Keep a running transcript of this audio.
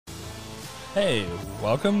Hey,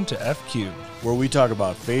 welcome to F Cubed, where we talk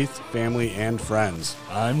about faith, family, and friends.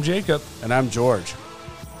 I'm Jacob, And I'm George.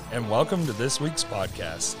 and welcome to this week's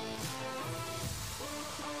podcast.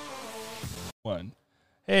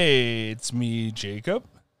 Hey, it's me, Jacob,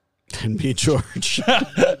 And me, George.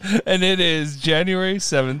 and it is January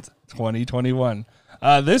 7th, 2021.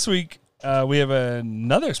 This week, we have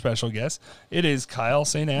another special guest. It is Kyle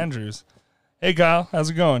St. Andrews. Hey, Kyle, how's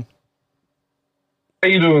it going? How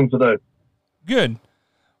you doing today? Good.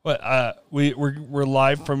 What? We're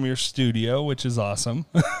live from your studio, which is awesome.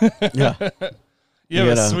 Yeah. You have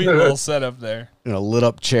a sweet little setup there. Lit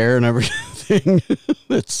up chair and everything.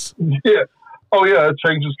 It's Yeah. Oh yeah, it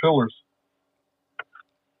changes colors.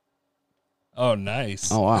 Oh,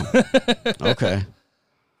 nice. Oh wow. Okay.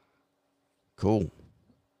 Cool.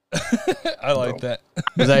 I like that.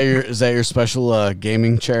 Is that your special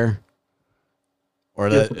gaming chair?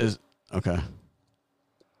 Or that is okay.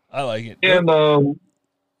 I like it. And a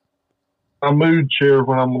mood chair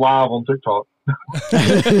when I'm live on TikTok.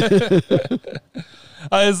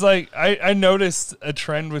 I was like, I noticed a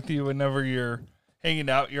trend with you whenever you're hanging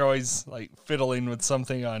out. You're always like fiddling with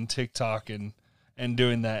something on TikTok and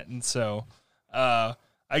doing that. And so I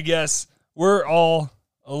guess we're all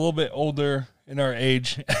a little bit older in our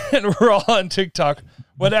age and we're all on TikTok.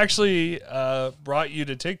 What actually brought you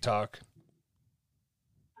to TikTok?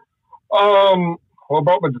 What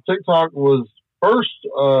brought me to TikTok was first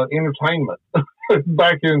entertainment.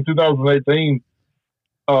 Back in 2018,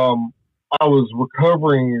 I was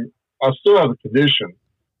recovering. I still have a condition.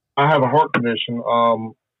 I have a heart condition. I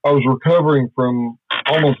was recovering from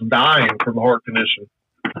almost dying from the heart condition.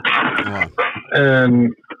 Wow.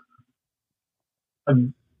 And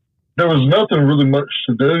there was nothing really much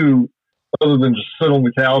to do other than just sit on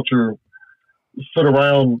the couch or sit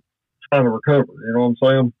around trying to recover. You know what I'm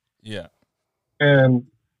saying? Yeah. And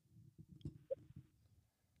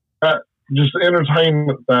that just the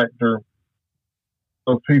entertainment factor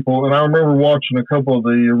of people. And I remember watching a couple of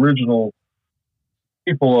the original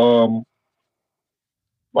people,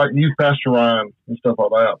 like Youth Pastor Ryan and stuff like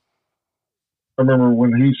that. I remember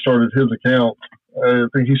when he started his account. I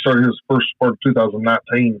think he started his first part of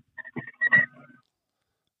 2019.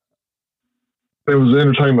 There was the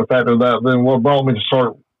entertainment factor of that. Then what brought me to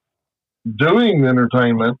start doing the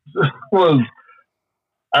entertainment was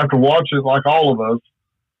after watching, like all of us,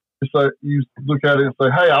 it's like you look at it and say,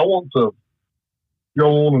 hey, I want to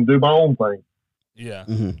go on and do my own thing. Yeah.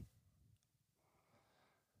 Mm-hmm.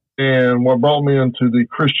 And what brought me into the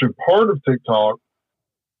Christian part of TikTok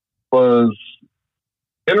was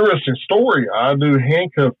interesting story. I've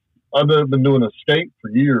been doing escape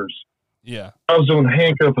for years. Yeah. I was doing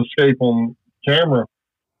handcuff escape on camera,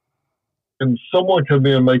 and someone come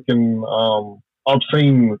in making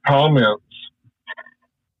obscene comments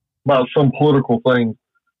about some political thing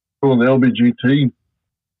doing the LBGT in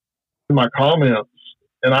my comments,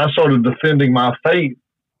 and I started defending my faith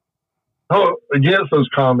against those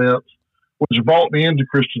comments, which brought me into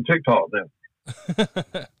Christian TikTok then.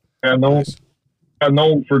 And I'm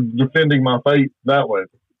known for defending my faith that way.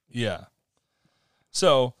 Yeah.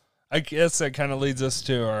 So I guess that kind of leads us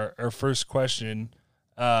to our first question.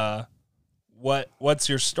 What's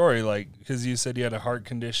your story like? Because you said you had a heart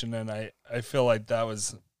condition, and I feel like that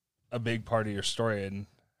was a big part of your story, and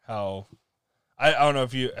how I don't know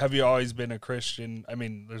if have you always been a Christian? I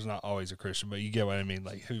mean, there's not always a Christian, but you get what I mean.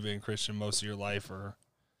 Like, have you been a Christian most of your life, or?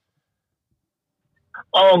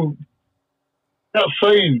 Got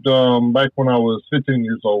saved back when I was 15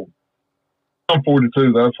 years old. I'm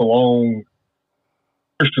 42. That's a long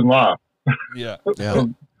Christian life. Yeah. Yeah.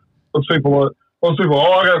 Most people, oh,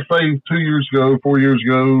 I got saved 2 years ago, 4 years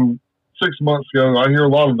ago, 6 months ago. I hear a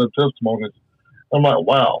lot of the testimonies. I'm like,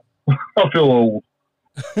 wow, I feel old.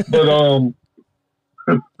 But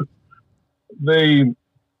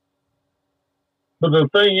the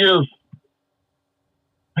thing is,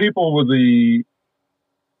 people with the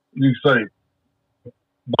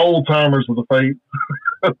old timers of the faith.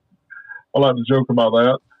 I like to joke about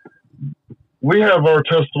that. We have our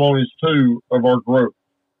testimonies too of our growth.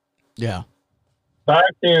 Yeah.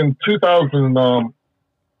 Back in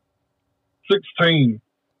 2016,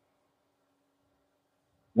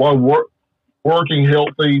 while working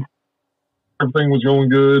healthy, everything was going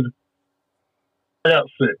good, I got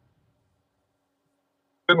sick.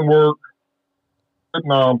 Couldn't work,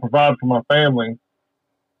 couldn't provide for my family.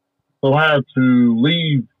 So I had to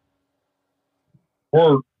leave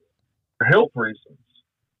work for health reasons.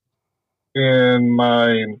 And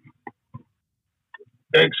my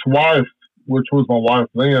ex-wife, which was my wife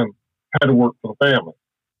then, had to work for the family.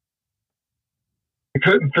 They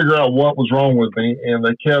couldn't figure out what was wrong with me, and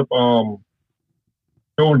they kept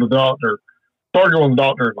going to the doctor. Started going to the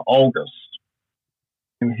doctor in August,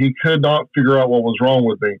 and he could not figure out what was wrong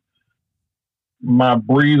with me. My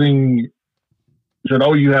breathing, he said,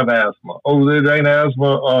 "Oh, you have asthma." "Oh, it ain't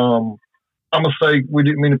asthma. My mistake. We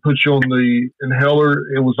didn't mean to put you on the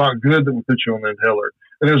inhaler. It was not good that we put you on the inhaler."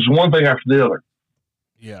 And it was one thing after the other.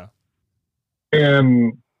 Yeah.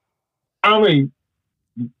 And finally,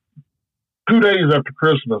 2 days after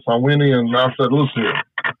Christmas, I went in and I said, "Listen here.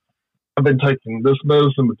 I've been taking this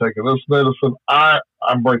medicine, been taking this medicine.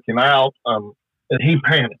 I'm breaking out." And he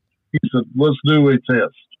panicked. He said, "Let's do a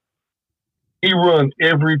test." He run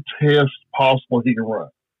every test possible he could run.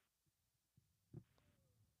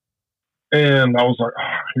 And I was like,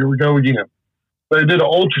 here we go again. They did an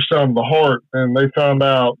ultrasound of the heart, and they found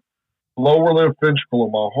out the lower left ventricle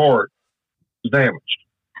of my heart was damaged.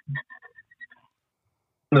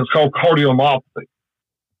 And it's called cardiomyopathy.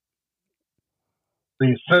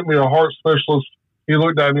 He sent me a heart specialist. He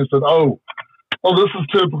looked at me and said, oh, this is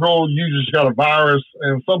typical. You just got a virus,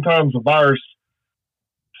 and sometimes the virus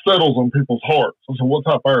settles on people's hearts. I said, what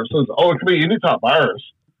type of virus is it? Oh, it could be any type of virus.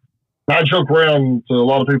 And I joke around to a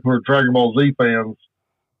lot of people who are Dragon Ball Z fans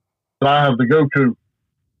that I have the Goku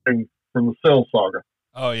thing from the Cell Saga.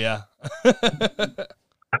 Oh, yeah.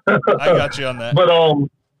 I got you on that. But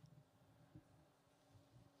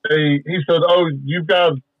he said, oh, you've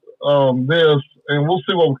got this, and we'll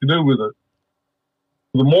see what we can do with it.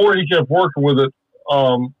 The more he kept working with it,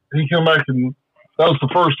 he came back, and that was the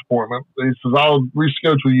first appointment. He says, I'll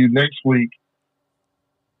reschedule you next week.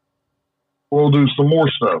 We'll do some more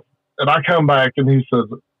stuff. And I come back, and he said,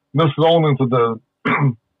 this is on into the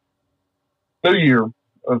new year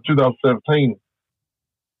of 2017.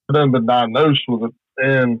 I hadn't been diagnosed with it.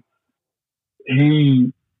 And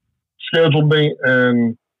he scheduled me,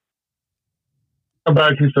 and come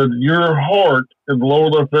back, he said, your heart in the lower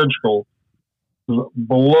left ventricle is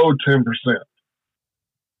below 10%.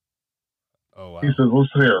 Oh, wow. He says,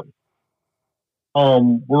 listen here.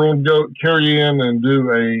 We're going to go carry you in and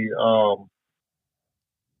do a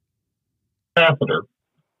catheter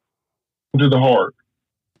into the heart.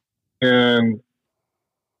 And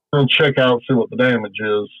we're going to check out, see what the damage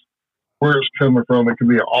is, where it's coming from. It could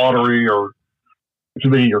be an artery, or it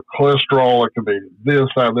could be your cholesterol. It could be this,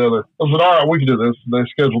 that, and the other. I said, all right, we can do this. They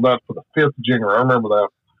scheduled that for the 5th of January. I remember that.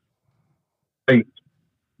 8th.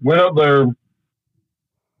 Went up there.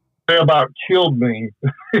 They about killed me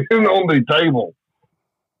on the table.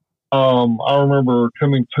 I remember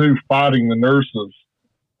coming to fighting the nurses.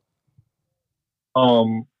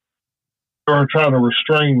 They were trying to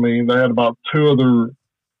restrain me. They had about 2 other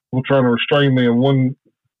people trying to restrain me. And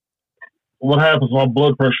what happens, my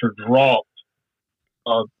blood pressure dropped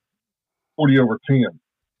 40/10.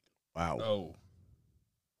 Wow. Oh.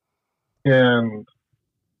 And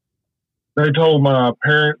they told my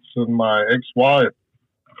parents and my ex-wife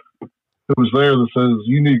who was there that says,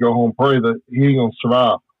 you need to go home and pray that he ain't going to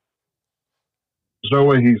survive. There's no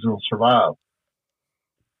way he's going to survive.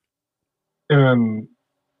 And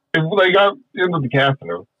they got into the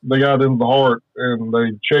catheter. They got into the heart, and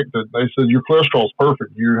they checked it. They said, your cholesterol's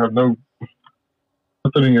perfect. You have nothing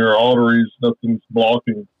in your arteries, nothing's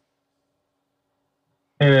blocking.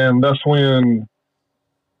 And that's when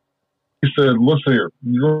he said, listen here,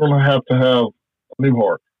 you're going to have a new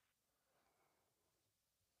heart.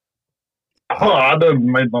 I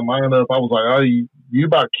done made my mind up. I was like, oh, you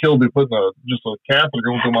about killed me putting just a catheter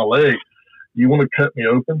going through my leg. You want to cut me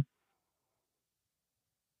open?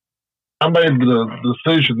 I made the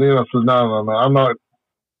decision then. I said, no, I'm not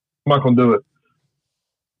going to do it.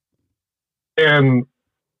 And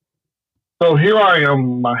so here I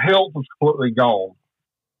am. My health is completely gone.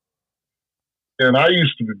 And I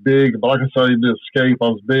used to be big, but like I said, I did escape. I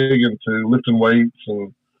was big into lifting weights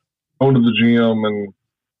and going to the gym and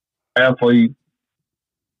athlete.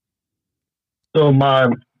 So my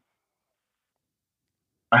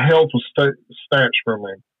health was snatched from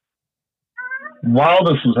me. While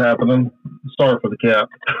this was happening, sorry for the cat.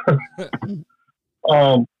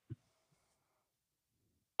 While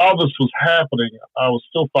this was happening, I was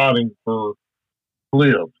still fighting for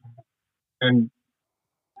live. And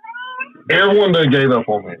everyone that gave up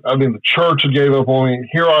on me. I mean, the church had gave up on me.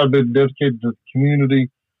 Here I've been dedicated to the community,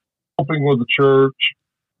 helping with the church.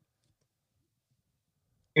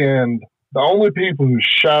 And the only people who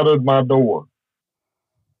shouted my door,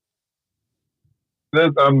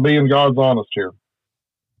 I'm being God's honest here,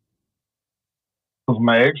 was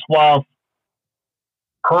my ex-wife,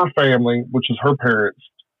 her family, which is her parents,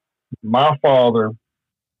 my father,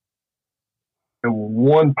 and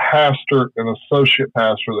one pastor and associate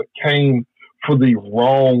pastor that came for the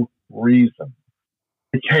wrong reason.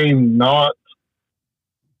 It came not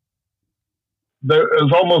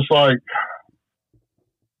it's almost like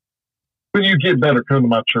when you get better, come to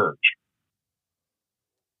my church.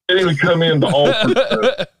 They didn't even come in to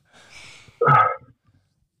offer.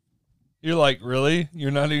 You're like, really?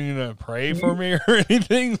 You're not even gonna pray for me or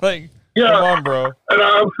anything? Like, yeah, come on, bro. And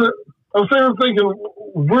I'm sitting there thinking,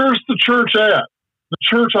 where's the church at? The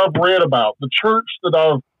church I've read about, the church that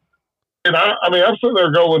I'm sitting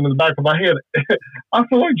there going in the back of my head, I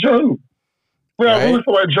feel like Job. I really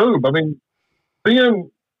feel like Job. I mean,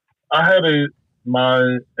 then I had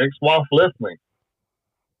my ex-wife left me.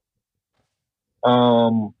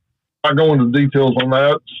 I go into details on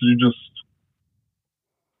that.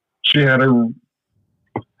 She had her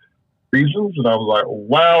reasons, and I was like,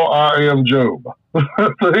 wow, I am Job.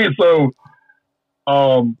 So,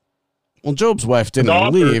 well, Job's wife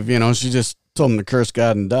didn't leave, she just told him to curse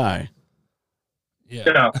God and die.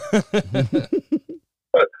 Yeah.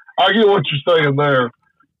 I get what you're saying there.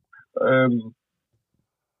 And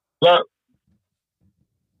that,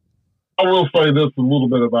 I will say this a little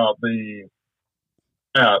bit about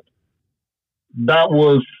that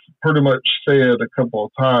was pretty much said a couple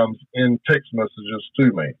of times in text messages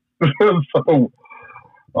to me. So,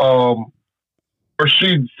 or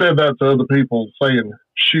she said that to other people saying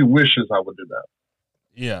she wishes I would do that.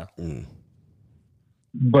 Yeah.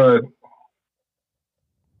 But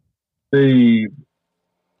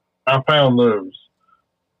I found those.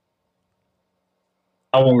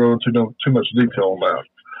 I won't go into too much detail on that.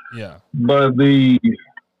 Yeah. But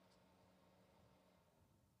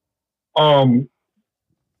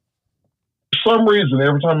for some reason,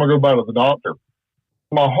 every time I go by to the doctor,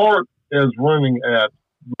 my heart is running at,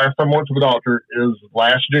 last time I went to the doctor is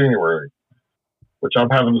last January, which I'm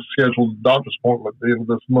having to schedule the doctor's appointment at the end of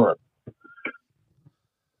this month.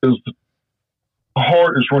 The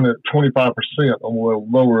heart is running at 25% on the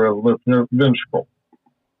lower left ventricle,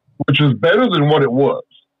 which is better than what it was.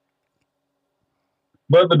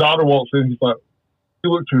 But the doctor walks in, he's like,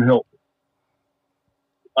 you look too healthy.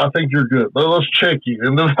 I think you're good. Let's check you.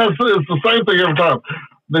 And it's the same thing every time.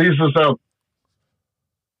 Then he says,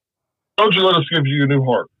 don't you let us give you a new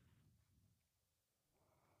heart.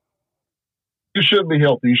 You shouldn't be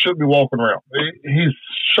healthy. You shouldn't be walking around. He's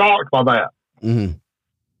shocked by that. Mm-hmm.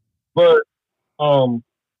 But I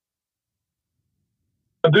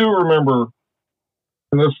do remember,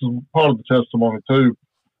 and this is part of the testimony too,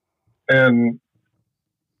 and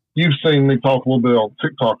you've seen me talk a little bit on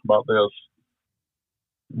TikTok about this.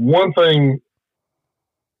 One thing,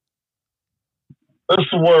 this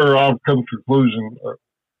is where I've come to the conclusion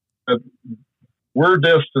that we're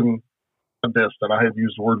destined, I hate to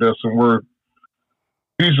use the word destined,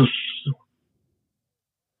 Jesus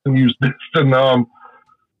used destined.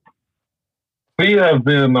 We have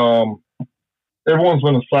been, everyone's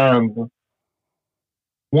been assigned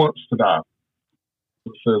once to die,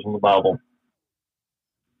 it says in the Bible.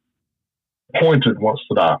 Appointed once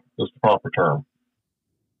to die is the proper term.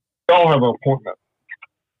 We all have an appointment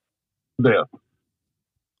to death.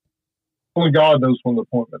 Only God knows when the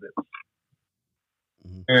appointment is.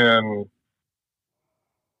 And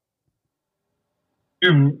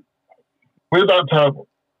with that type of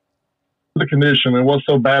the condition, and what's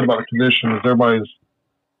so bad about the condition is everybody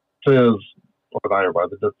says, or not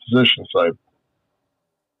everybody, the physicians say,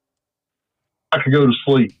 I could go to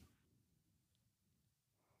sleep,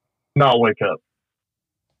 not wake up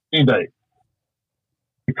any day.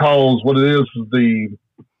 Because what it is the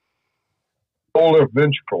lower left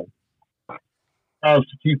ventricle tries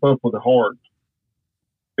to keep up with the heart.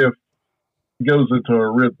 If it goes into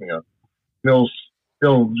arrhythmia, it'll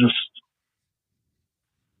just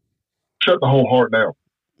shut the whole heart down.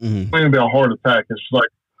 Mm-hmm. It's going to be a heart attack. It's like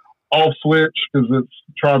off switch because it's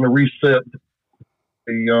trying to reset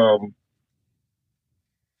the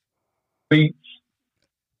beats,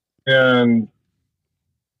 and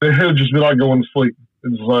it'll just be like going to sleep.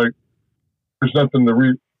 It's like there's nothing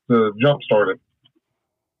to jump start it.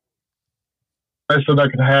 I said that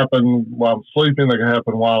could happen while I'm sleeping. That could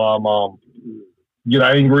happen while I'm get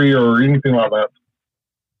angry or anything like that.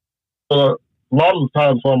 So a lot of the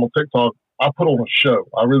times when I'm on TikTok, I put on a show.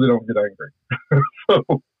 I really don't get angry.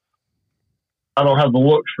 So I don't have the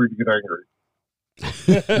luxury to get angry.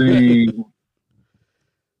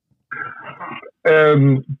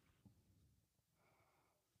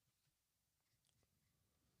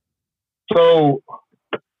 So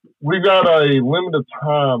we got a limited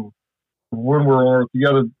time when we're on Earth.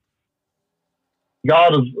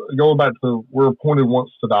 God is going back to we're appointed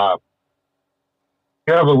once to die.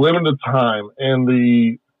 We have a limited time, and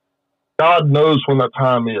God knows when that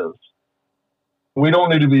time is. We don't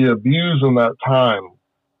need to be abusing that time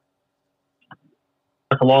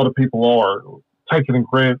like a lot of people are. taking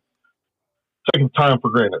time for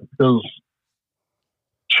granted, because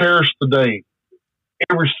cherish the day,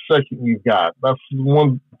 every second you've got. That's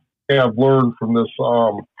one thing I've learned from this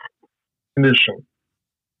condition.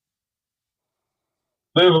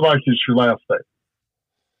 Live like it's your last day.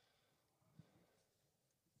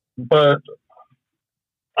 But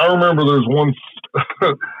I remember there's one,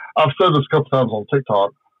 I've said this a couple times on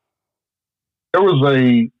TikTok. There was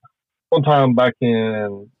one time back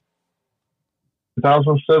in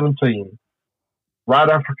 2017, right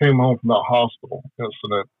after I came home from that hospital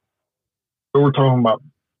incident. We were talking about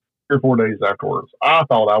 3 or 4 days afterwards. I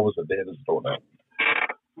thought I was as dead as a doornail.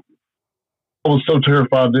 I was so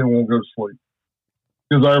terrified I didn't want to go to sleep.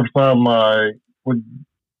 Because every time I would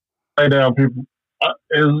lay down,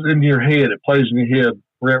 it was in your head. It plays in your head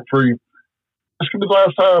rent free. This could be the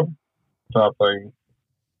last time type thing.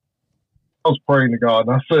 I was praying to God,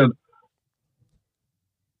 and I said,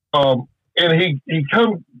 and he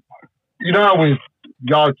come, you know how when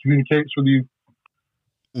God communicates with you?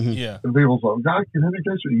 Mm-hmm. Yeah. And people say, God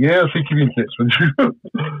communicates with you. Yes, he communicates with you.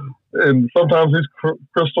 And sometimes he's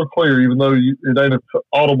crystal clear, even though it ain't an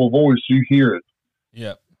audible voice, you hear it.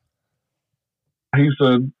 Yeah. He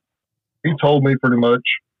told me pretty much,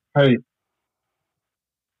 hey,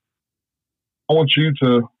 I want you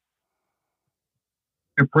to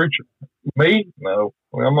be a preacher. Me? No.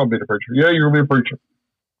 I'm not being a preacher. Yeah, you're going to be a preacher.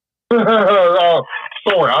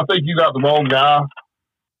 Sorry, I think you got the wrong guy.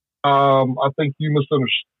 I think you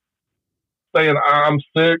misunderstand. I'm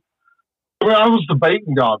sick. I mean, I was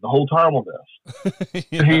debating God the whole time on this.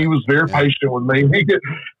 Yeah. He was very patient with me.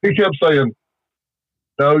 He kept saying,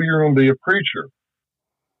 no, you're going to be a preacher.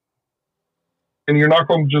 And you're not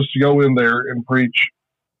going to just go in there and preach.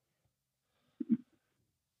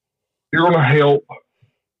 You're going to help.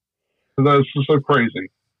 That's just so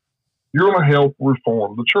crazy. You're going to help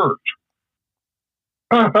reform the church.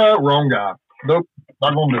 Wrong guy. Nope,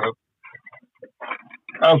 not going to do it.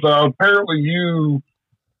 I said, apparently you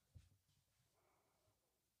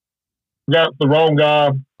got the wrong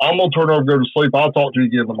guy. I'm going to turn over and go to sleep. I'll talk to you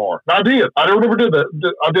again tomorrow. And I did. I never did that.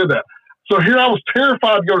 I did that. So here I was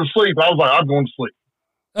terrified to go to sleep. I was like, I'm going to sleep.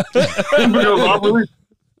 Because I really...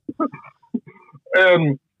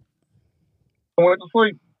 and I went to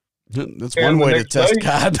sleep. That's one way to test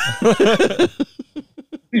God.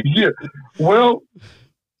 Yeah. Well,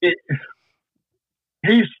 he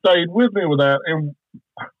stayed with me with that. And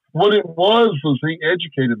what it was he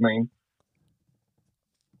educated me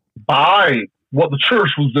by what the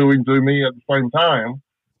church was doing to me at the same time.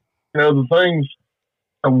 You know, the things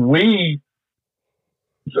the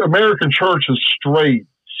American church has strayed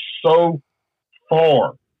so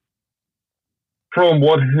far from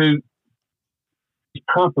what his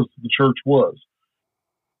purpose of the church was.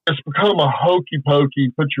 It's become a hokey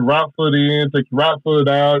pokey, put your right foot in, take your right foot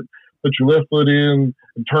out, put your left foot in,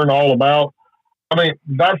 and turn all about. I mean,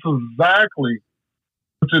 that's exactly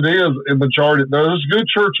what it is in majority. There's good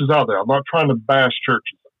churches out there. I'm not trying to bash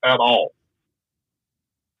churches at all.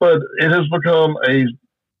 But it has become a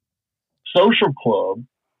social club.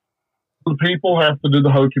 The people have to do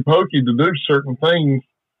the hokey pokey to do certain things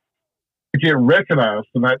to get recognized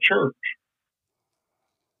in that church.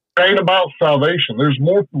 It ain't about salvation. There's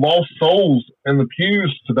more lost souls in the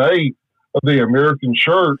pews today of the American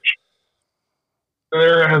church than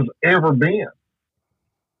there has ever been.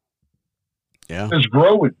 Yeah. It's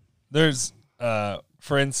growing. There's,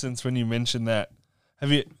 for instance, when you mentioned that,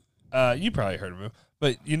 have you, you probably heard of him,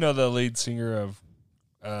 but you know the lead singer of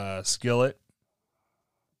Skillet?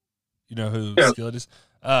 You know who Skillet is?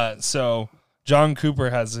 So John Cooper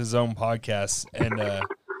has his own podcast, and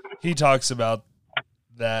he talks about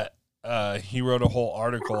that. He wrote a whole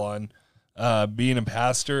article on being a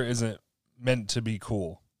pastor isn't meant to be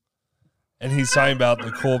cool. And he's talking about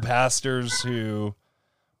the cool pastors who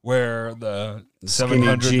wear the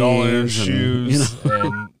 $700 shoes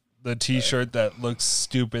and the T-shirt that looks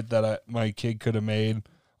stupid that my kid could have made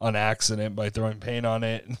on accident by throwing paint on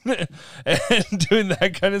it and doing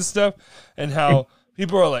that kind of stuff, and how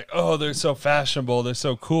people are like, oh, they're so fashionable, they're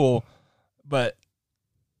so cool, but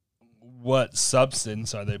what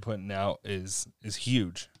substance are they putting out is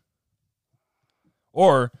huge.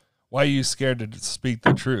 Or why are you scared to speak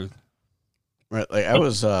the truth? Right. Like I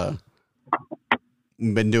was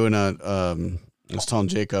been doing I was telling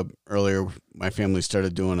Jacob earlier, my family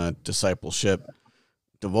started doing a discipleship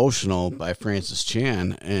devotional by Francis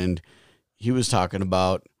Chan, and he was talking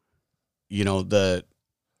about, you know,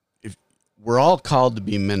 if we're all called to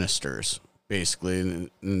be ministers, basically in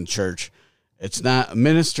the church. It's not, a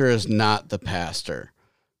minister is not the pastor.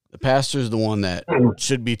 The pastor is the one that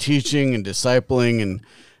should be teaching and discipling and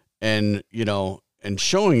and, and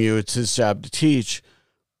showing you it's his job to teach,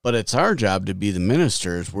 but it's our job to be the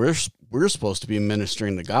ministers. We're supposed to be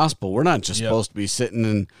ministering the gospel. We're not just supposed to be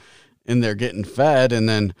sitting in there getting fed and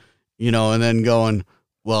then, and then going,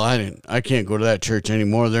 well, I can't go to that church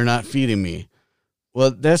anymore. They're not feeding me.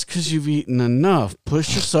 Well, that's because you've eaten enough.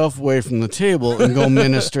 Push yourself away from the table and go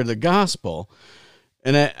minister the gospel.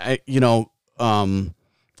 And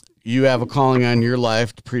you have a calling on your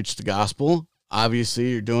life to preach the gospel.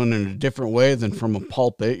 Obviously, you're doing it in a different way than from a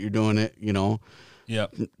pulpit. You're doing it,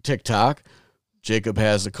 TikTok. Jacob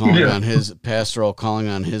has a calling on his pastoral calling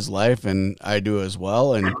on his life, and I do as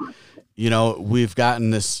well. And, we've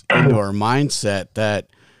gotten this into our mindset that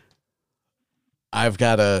I've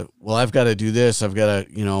got to do this. I've got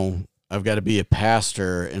to be a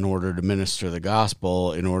pastor in order to minister the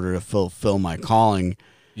gospel, in order to fulfill my calling.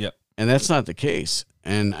 Yep. And that's not the case.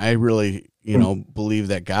 And I really, believe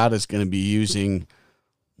that God is going to be using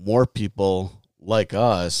more people like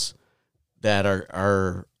us that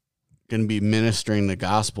are going to be ministering the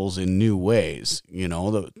gospels in new ways.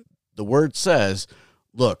 The word says,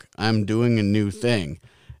 look, I'm doing a new thing.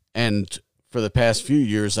 And for the past few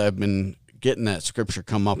years, I've been getting that scripture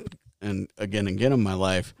come up and again in my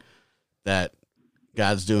life that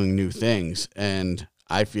God's doing new things. And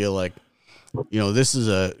I feel like, this is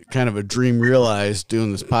a kind of a dream realized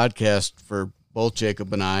doing this podcast for both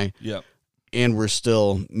Jacob and I. Yep. And we're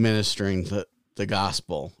still ministering the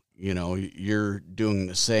gospel. You're doing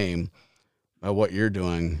the same by what you're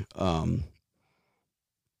doing.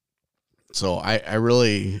 So I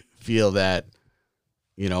really feel that,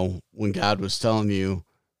 when God was telling you,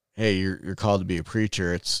 hey, you're called to be a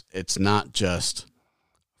preacher, it's not just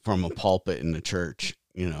from a pulpit in the church.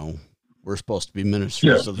 We're supposed to be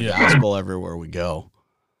ministers of the gospel everywhere we go.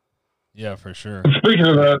 Yeah, for sure. Speaking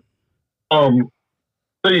of that,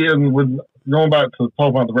 and with going back to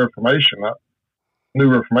talk about the Reformation, New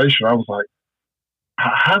Reformation, I was like,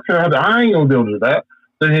 how can I ain't gonna be able to do that.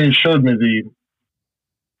 Then he showed me the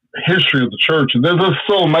history of the church, and this is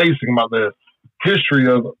so amazing about the history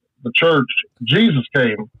of the church. Jesus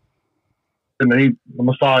came, and the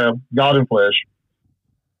Messiah, God in flesh,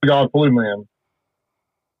 God fully man,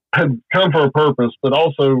 had come for a purpose, but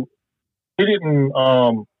also he didn't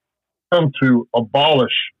come to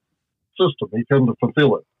abolish system. He came to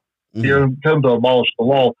fulfill it. He didn't come to abolish the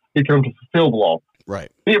law. He came to fulfill the law.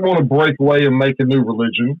 Right. He didn't want to break away and make a new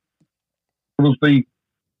religion. It was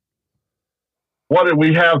what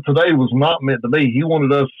we have today was not meant to be. He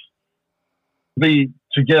wanted us to be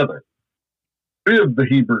together with the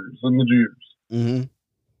Hebrews and the Jews. Mm-hmm.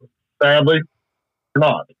 Sadly, we're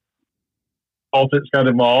not. Politics got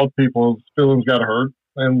involved. People's feelings got hurt,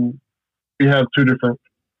 and we have two different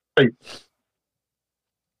faiths.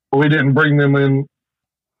 But we didn't bring them in,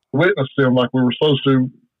 witness them like we were supposed to,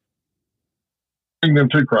 bring them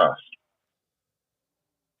to Christ.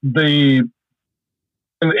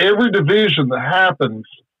 And every division that happens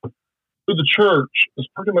through the church is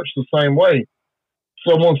pretty much the same way.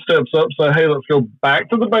 Someone steps up, say, hey, let's go back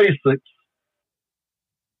to the basics.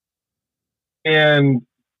 And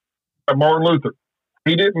Martin Luther,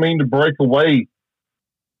 he didn't mean to break away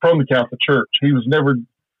from the Catholic Church. He was never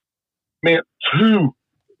meant to.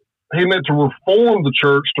 He meant to reform the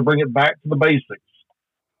church to bring it back to the basics.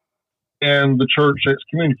 And the church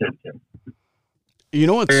excommunicated him. You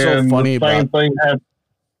know what's so funny about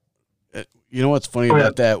you know what's funny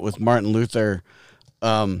about that with Martin Luther,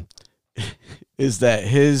 is that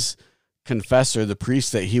his confessor, the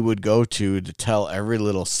priest that he would go to tell every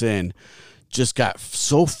little sin, just got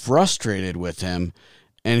so frustrated with him,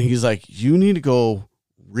 and he's like, you need to go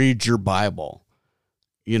read your Bible,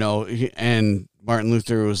 and Martin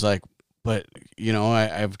Luther was like, but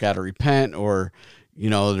I've got to repent, or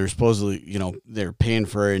they're supposedly they're paying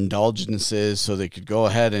for indulgences so they could go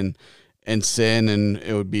ahead and sin, and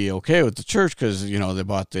it would be okay with the church because they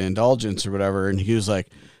bought the indulgence or whatever. And he was like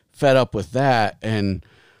fed up with that, and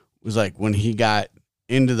was like, when he got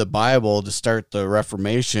into the Bible to start the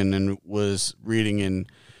Reformation and was reading in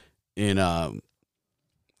it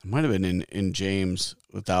might have been in James,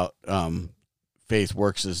 without faith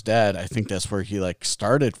works is dead. I think that's where he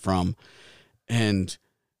started from. And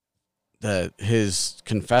his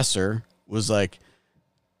confessor was like,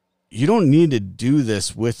 you don't need to do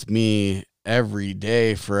this with me every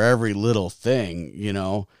day for every little thing. You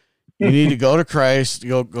need to go to Christ,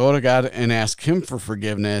 go to God and ask him for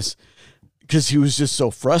forgiveness, because he was just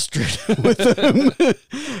so frustrated with him.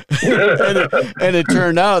 and it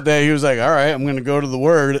turned out that he was like, all right, I'm going to go to the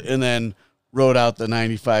Word, and then wrote out the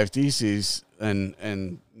 95 Theses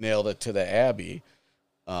and nailed it to the Abbey,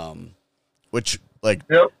 which Like,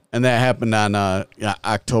 Yep. and that happened on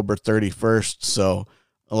October 31st. So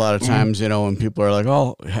a lot of times, you know, when people are like,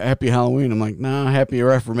 "Oh, happy Halloween," I'm like, "No, happy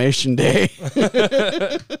Reformation Day." Speaking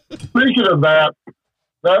of that,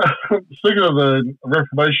 speaking of the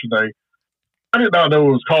Reformation Day, I did not know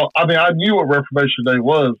it was called. I mean, I knew what Reformation Day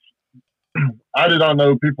was. I did not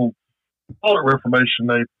know people called it Reformation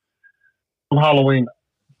Day on Halloween.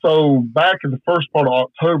 So back in the first part of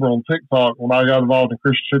October on TikTok, when I got involved in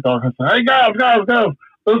Christian TikTok, I said, "Hey guys,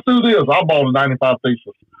 let's do this." I bought a 95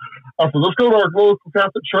 thesis. I said, "Let's go to our local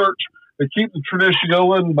Catholic church and keep the tradition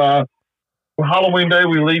going. By Halloween Day,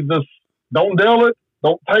 we leave this. Don't nail it,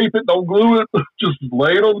 don't tape it, don't glue it. Just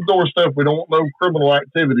lay it on the doorstep. We don't want no criminal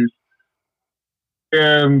activities."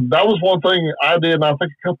 And that was one thing I did, and I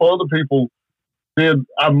think a couple other people did.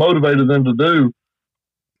 I motivated them to do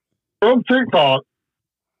from TikTok.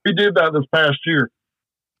 We did that this past year.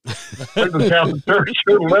 I think the Catholic Church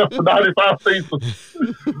should have left the 95 thesis.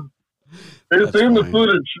 It's in the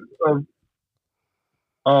footage of,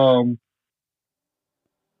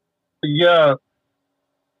 yeah.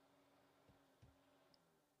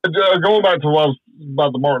 Going back to what I was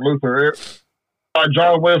about the Martin Luther,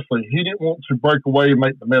 John Wesley, he didn't want to break away and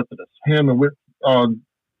make the Methodists. Him and George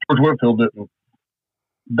Whitefield didn't.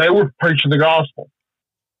 They were preaching the gospel.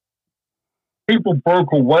 People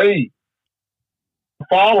broke away.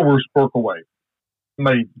 Followers broke away.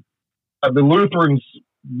 Made the Lutherans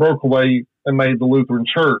broke away and made the Lutheran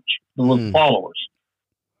Church the followers.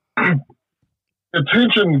 The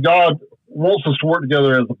intention God wants us to work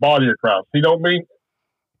together as the body of Christ. He don't mean,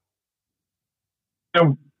 you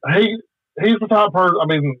know, he's the type of person. I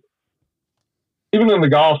mean, even in the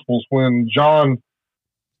Gospels, when John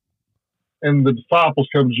and the disciples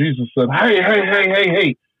come to Jesus and said,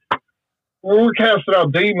 "Hey, when we're casting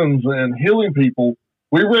out demons and healing people,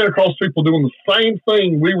 we ran across people doing the same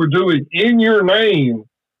thing we were doing in your name.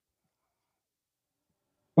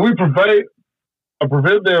 We prevent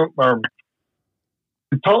them, or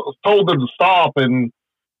we told them to stop, and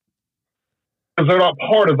because they're not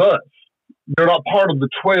part of us. They're not part of the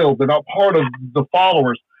 12. They're not part of the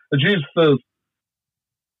followers." And Jesus says,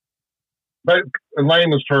 in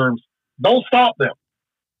layman's terms, don't stop them.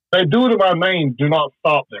 They do it in my name. Do not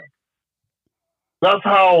stop them. That's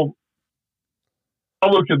how I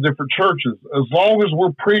look at different churches. As long as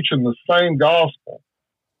we're preaching the same gospel,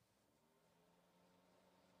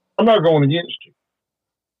 I'm not going against you.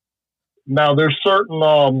 Now, there's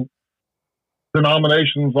certain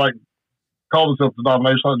denominations, like call themselves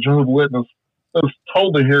denominations, like Jehovah's Witness, that's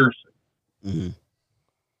totally heresy. Mm-hmm.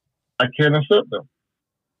 I can't accept them.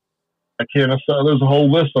 I can't accept. There's a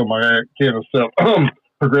whole list of them I can't accept.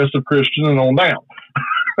 Progressive Christian and on down.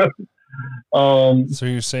 So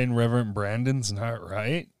you're saying Reverend Brandon's not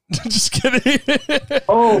right? Just kidding.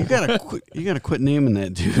 Oh, you gotta quit naming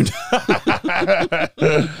that dude.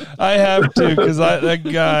 I have to, because that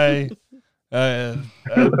guy,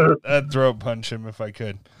 I'd throat punch him if I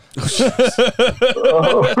could. We're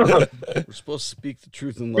supposed to speak the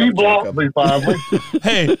truth in love. He blocked me finally.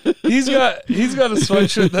 Hey, he's got a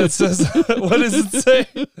sweatshirt that says, what does it say?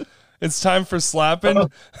 It's time for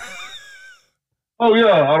slapping. Oh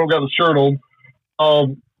yeah, I don't got the shirt on.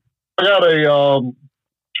 I got a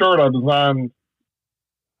shirt I designed.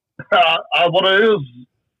 What it is,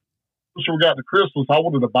 we got to Christmas, I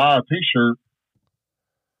wanted to buy a T-shirt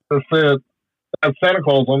that said, had Santa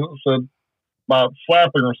Claus on it, that said about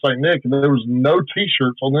slapping or Saint Nick, and there was no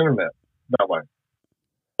T-shirts on the internet that way.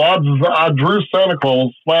 So I drew Santa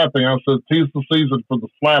Claus slapping. I said, "'Tis the season for the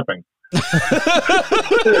slapping."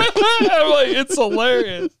 I'm like, it's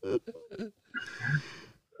hilarious.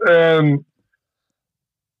 And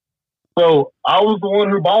so I was the one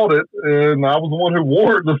who bought it, and I was the one who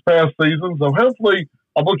wore it this past season. So hopefully,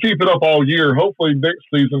 I'm gonna keep it up all year. Hopefully, next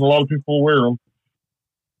season a lot of people will wear them.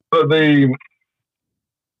 But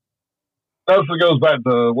that's what goes back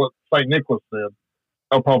to what St. Nicholas said.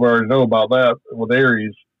 I'll probably already know about that with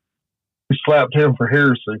Aries. He slapped him for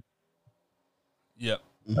heresy. Yep.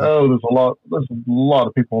 Oh, there's a lot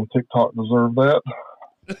of people on TikTok deserve that.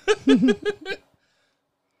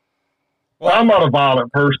 Well, I'm not a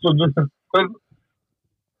violent person. But,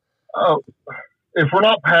 if we're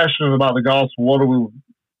not passionate about the gospel, what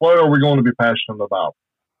are we going to be passionate about?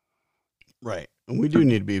 Right. And we do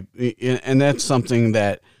need to be, and that's something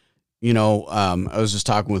that, you know, I was just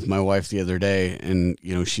talking with my wife the other day, and,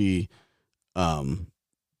 you know, she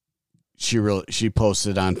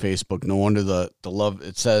posted on Facebook, no wonder the love,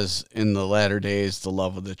 it says in the latter days, the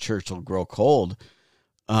love of the church will grow cold,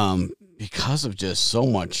 because of just so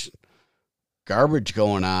much garbage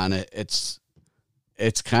going on. It's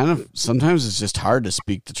kind of, sometimes it's just hard to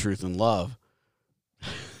speak the truth in love.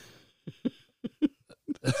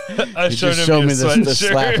 I You showed just him showed your me the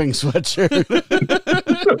sweatshirt. slapping sweatshirt.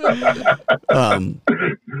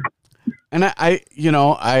 And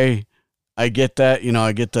I get that,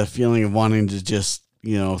 I get the feeling of wanting to just,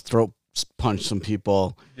 throat punch some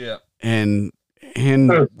people. Yeah. And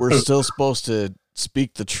we're still supposed to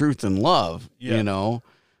speak the truth in love,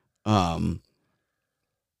 And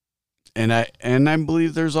I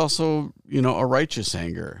believe there's also, a righteous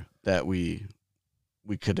anger that we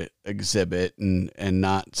could exhibit and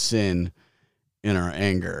not sin in our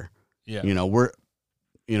anger. Yeah.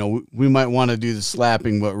 We might want to do the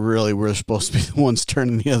slapping, but really we're supposed to be the ones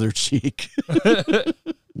turning the other cheek.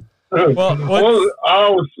 Well,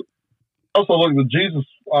 I also looked at Jesus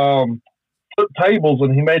flip tables,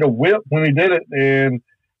 and he made a whip when he did it, and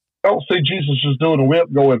I don't see Jesus just doing a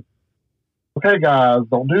whip going, okay, guys,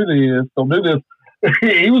 don't do this.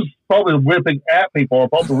 He was probably whipping at people or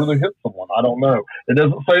probably really hit someone. I don't know. It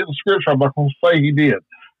doesn't say it in the scripture. I'm not going to say he did.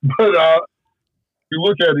 But you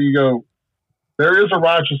look at it, you go, there is a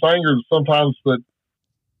righteous anger sometimes that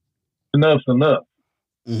enough's enough.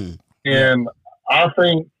 Mm-hmm. And I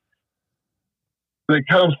think when it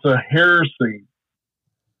comes to heresy,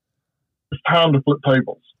 it's time to flip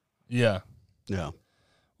tables. Yeah. Yeah.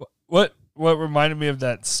 What reminded me of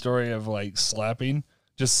that story of like slapping,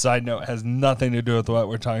 just side note, has nothing to do with what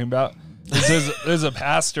we're talking about. There's a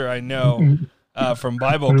pastor I know from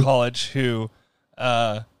Bible college who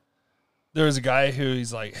there was a guy who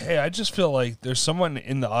he's like, hey, I just feel like there's someone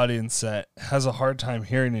in the audience that has a hard time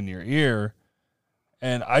hearing in your ear,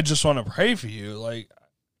 and I just want to pray for you. Like,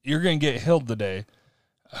 you're going to get healed today.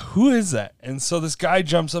 Who is that? And so this guy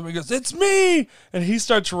jumps up and goes, it's me! And he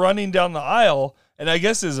starts running down the aisle, and I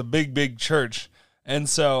guess it's a big, big church. And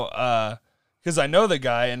so, because I know the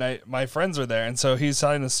guy, and my friends were there, and so he's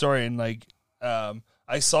telling the story, and like,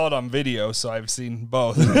 I saw it on video, so I've seen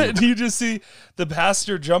both. And you just see the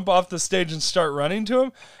pastor jump off the stage and start running to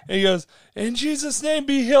him. And he goes, in Jesus' name,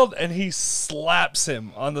 be healed. And he slaps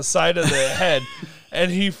him on the side of the head.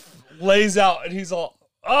 And he lays out, and he's all,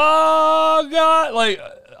 oh, God, like,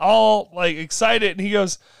 all, like, excited. And he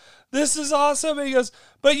goes, this is awesome. And he goes,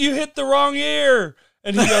 but you hit the wrong ear.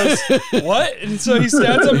 And he goes, what? And so he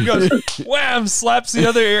stands up and goes, wham, slaps the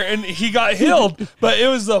other ear, and he got healed. But it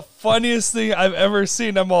was the funniest thing I've ever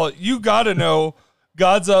seen. I'm all, you got to know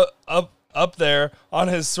God's up there on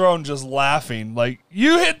his throne just laughing. Like,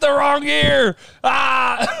 you hit the wrong ear.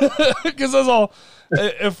 Ah! Because that's all.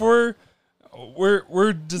 If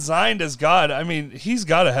we're designed as God, I mean, he's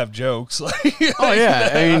got to have jokes. Oh, yeah.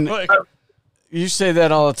 I mean, you say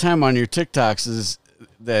that all the time on your TikToks is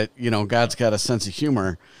that, God's got a sense of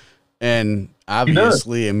humor, and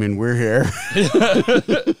obviously, I mean, we're here.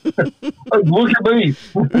 Look at me.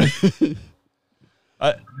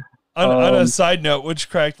 On a side note, which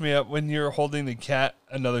cracked me up, when you're holding the cat,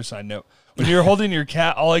 another side note, when you're holding your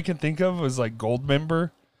cat, all I could think of was like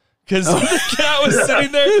Goldmember. Because the cat was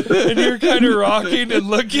sitting there, and you're kind of rocking and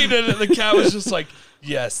looking at it. The cat was just like,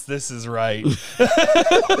 yes, this is right.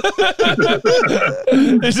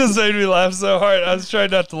 It just made me laugh so hard. I was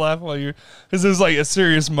trying not to laugh while you're, because it was like a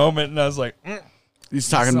serious moment, and I was like, he's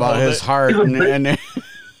talking about his heart, and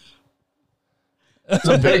it's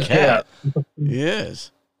a big cat.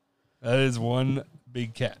 Yes, that is one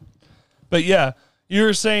big cat. But yeah, you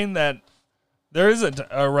were saying that there is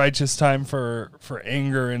a righteous time for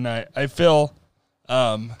anger, and I feel.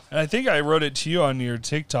 And I think I wrote it to you on your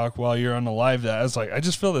TikTok while you're on the live that I was like, I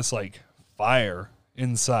just feel this like fire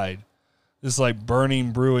inside, this like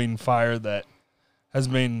burning, brewing fire that has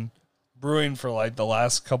been brewing for like the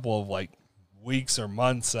last couple of like weeks or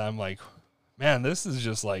months. I'm like, man, this is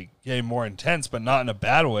just like getting more intense, but not in a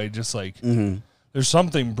bad way. Just like there's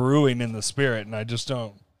something brewing in the spirit, and I just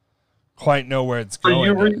don't quite know where it's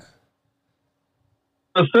going.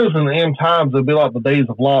 It says in the end times it'll be like the days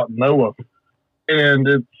of Lot and Noah. And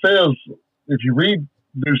it says, if you read,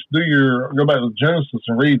 go back to Genesis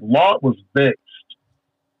and read, Lot was vexed.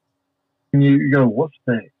 And you go, what's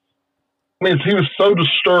vexed? I mean, he was so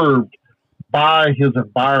disturbed by his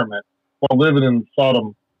environment while living in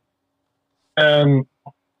Sodom. And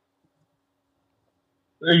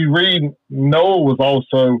you read, Noah was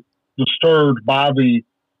also disturbed by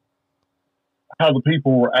how the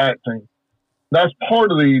people were acting. That's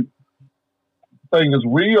part of the thing is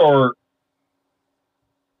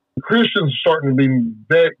Christians are starting to be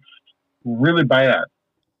vexed really bad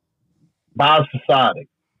by society.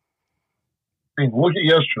 I mean, look at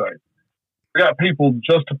yesterday. We got people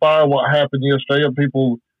justifying what happened yesterday, and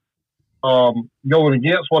people going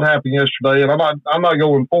against what happened yesterday, and I'm not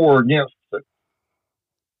going for or against it.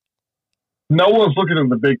 No one's looking at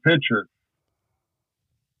the big picture.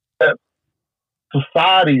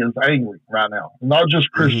 society is angry right now. Not just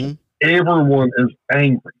Christians. Mm-hmm. Everyone is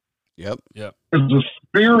angry. Yep. There's a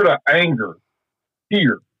spirit of anger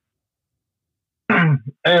here.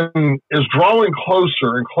 And is drawing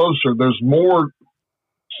closer and closer. There's more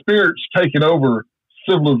spirits taking over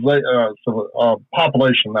civilization,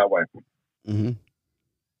 population that way. Mm-hmm.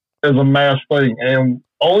 As a mass thing. And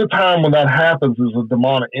only time when that happens is a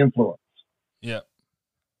demonic influence. Yeah.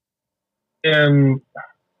 And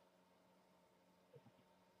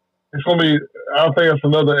it's going to be, I think that's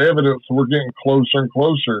another evidence we're getting closer and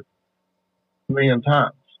closer to the end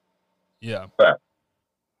times. Yeah.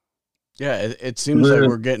 Yeah, it seems like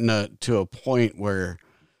we're getting to a point where,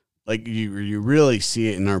 like, you really see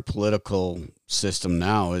it in our political system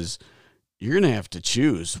now is you're going to have to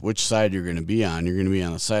choose which side you're going to be on. You're going to be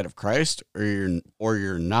on the side of Christ or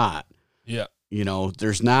you're not. Yeah. You know,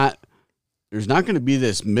 there's not going to be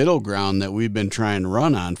this middle ground that we've been trying to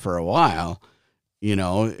run on for a while. You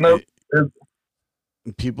know, nope.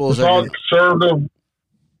 People's it's not conservative.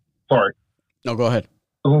 Sorry. No, go ahead.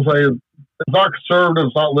 I was going to say, it's not conservative,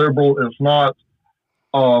 it's not liberal, it's not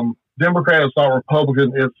Democrat, it's not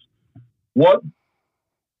Republican. It's what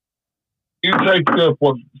you take up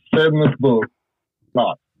what's said in this book,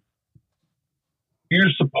 not. You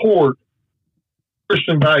support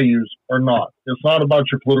Christian values or not. It's not about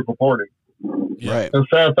your political party. Yeah. Right. The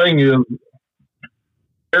sad thing is,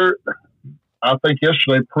 I think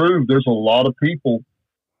yesterday proved there's a lot of people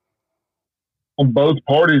on both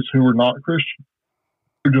parties who are not Christian,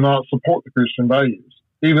 who do not support the Christian values,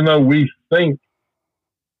 even though we think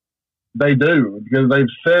they do, because they've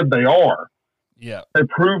said they are. Yeah. They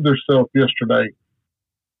proved themselves yesterday.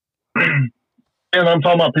 And I'm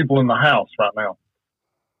talking about people in the House right now.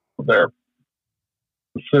 There.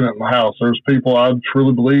 The Senate and the House. There's people I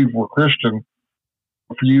truly believe were Christian.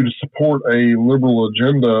 For you to support a liberal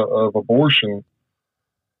agenda of abortion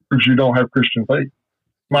because you don't have Christian faith.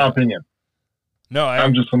 My opinion. No,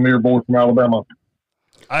 I'm just a mere boy from Alabama.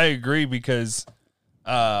 I agree because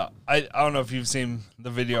I don't know if you've seen the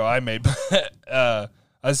video I made, but I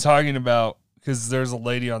was talking about, because there's a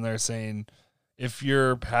lady on there saying if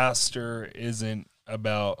your pastor isn't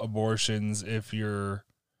about abortions, if you're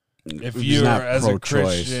as a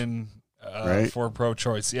Christian right? for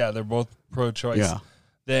pro-choice, yeah, they're both pro-choice, yeah,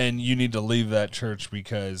 then you need to leave that church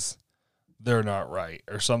because they're not right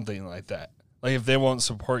or something like that. Like if they won't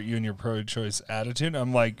support you in your pro-choice attitude,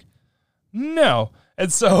 I'm like, no.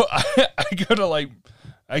 And so I go to, like,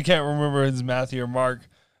 I can't remember if it's Matthew or Mark,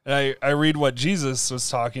 and I read what Jesus was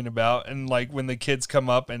talking about, and like when the kids come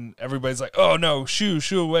up and everybody's like, oh no, shoo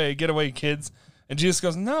away, get away, kids. And Jesus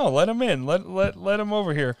goes, no, let them in, let them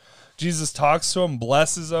over here. Jesus talks to them,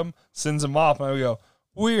 blesses them, sends them off. And I go,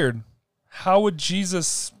 weird. How would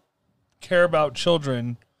Jesus care about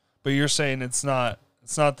children, but you're saying it's not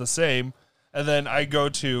the same? And then I go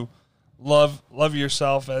to love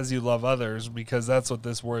yourself as you love others, because that's what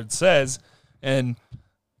this word says. And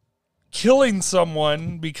killing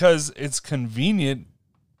someone because it's convenient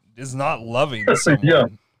is not loving someone. Yeah.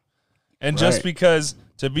 And just Right. because,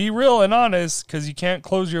 to be real and honest, because you can't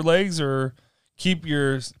close your legs or keep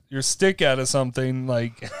your stick out of something,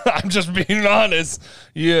 like, I'm just being honest.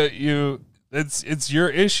 It's your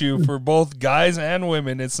issue for both guys and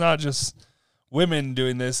women. It's not just women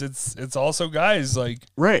doing this. It's also guys. Like,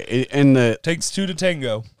 right. And takes two to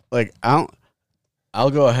tango. like I'll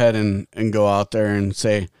go ahead and go out there and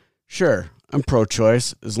say, sure, I'm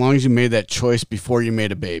pro-choice as long as you made that choice before you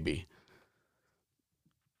made a baby.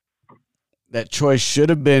 That choice should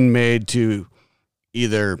have been made to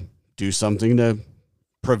either do something to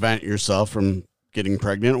prevent yourself from getting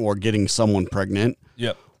pregnant or getting someone pregnant.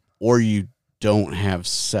 Yep. Or you don't have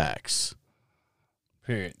sex.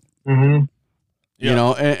 Period. Mm-hmm. Yeah. You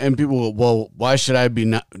know, and people go, well, why should I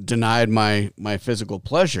be denied my physical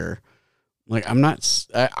pleasure? Like,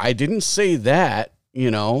 I didn't say that,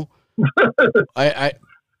 you know. What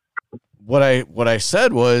I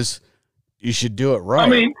said was you should do it right. I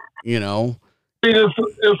mean, you know,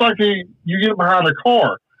 it's like you get behind a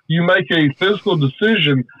car. You make a physical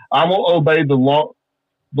decision. I'm going to obey the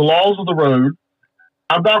laws of the road.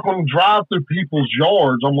 I'm not going to drive through people's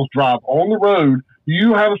yards. I'm going to drive on the road.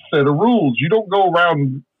 You have a set of rules. You don't go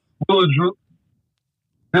around Billy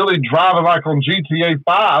driving like on GTA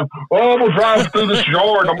 5. Oh, I'm going to drive through this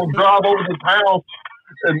yard. I'm going to drive over this house.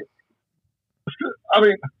 And I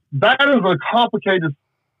mean, that is a complicated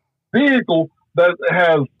vehicle that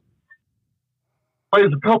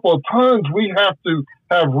weighs a couple of tons. We have to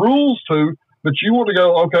have rules to, but you want to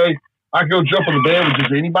go, okay, I can go jump in the bed with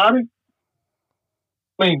just anybody?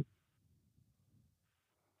 I mean,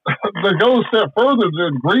 to go a step further,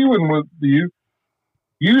 to agreeing with you,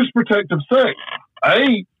 use protective sex.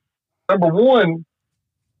 Number one,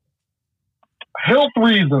 health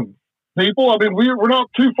reasons. People, I mean, we're not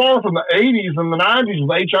too far from the 80s and the 90s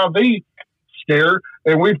with HIV scare,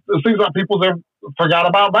 and it seems like people have forgot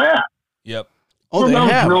about that. Yep. Oh, they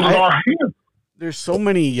have. Drilled in our heads. There's so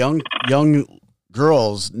many young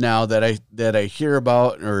girls now that I hear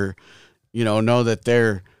about, or know that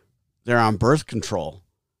they're on birth control,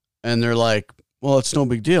 and they're like, well, it's no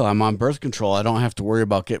big deal. I'm on birth control. I don't have to worry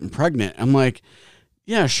about getting pregnant. I'm like,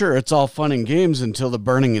 yeah, sure. It's all fun and games until the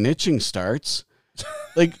burning and itching starts.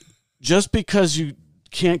 Like, just because you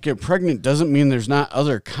can't get pregnant doesn't mean there's not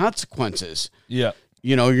other consequences. Yeah.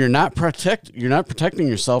 You're not protecting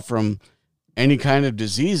yourself from any kind of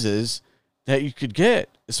diseases that you could get,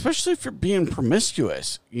 especially if you're being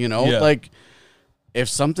promiscuous. Like, if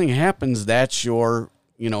something happens, that's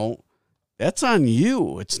that's on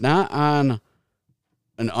you. It's not on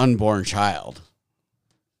an unborn child.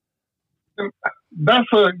 That's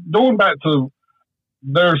going back to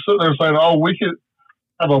they're saying, oh, we could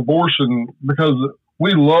have abortion because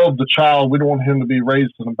we love the child. We don't want him to be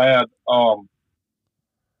raised in a bad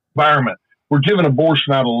environment. We're giving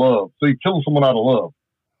abortion out of love. So you're killing someone out of love.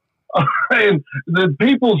 And the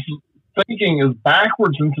people's thinking is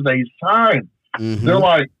backwards in today's time. Mm-hmm. They're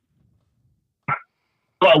like,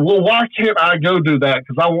 well, why can't I go do that?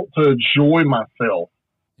 Because I want to enjoy myself.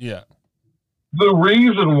 Yeah. The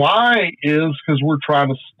reason why is because we're trying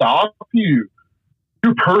to stop you.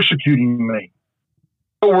 You're persecuting me.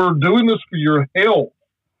 So we're doing this for your health.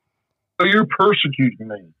 So you're persecuting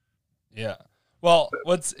me. Yeah. Well,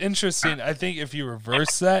 what's interesting, I think if you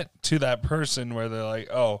reverse that to that person where they're like,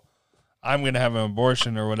 oh, I'm going to have an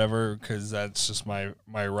abortion or whatever because that's just my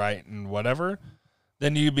right and whatever,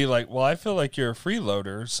 then you'd be like, well, I feel like you're a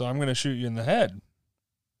freeloader, so I'm going to shoot you in the head.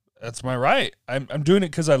 That's my right. I'm doing it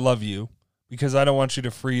because I love you, because I don't want you to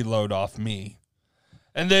freeload off me.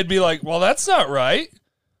 And they'd be like, well, that's not right.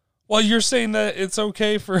 Well, you're saying that it's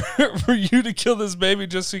okay for you to kill this baby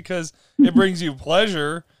just because it brings you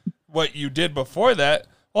pleasure, what you did before that.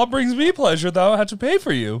 Well, it brings me pleasure, though. I have to pay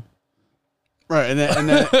for you. Right, and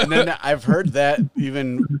then I've heard that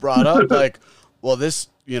even brought up, like, well, this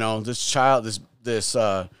child, this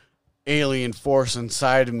alien force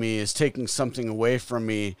inside of me is taking something away from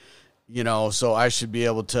me, so I should be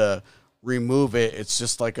able to remove it. It's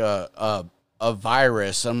just like a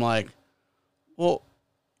virus. I'm like, well,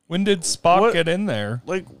 when did Spock get in there?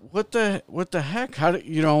 Like, what the heck? How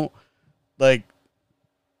do like?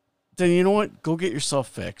 Then you know what? Go get yourself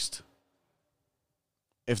fixed.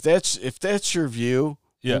 If that's your view,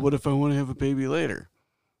 yeah. Well, what if I want to have a baby later?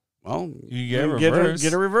 Well, you get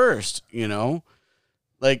it reversed.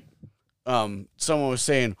 Like, someone was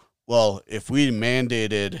saying, well, if we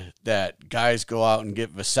mandated that guys go out and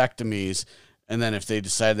get vasectomies, and then if they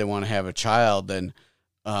decide they want to have a child, then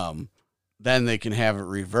they can have it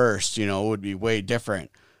reversed. It would be way different.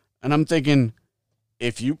 And I'm thinking,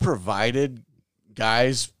 if you provided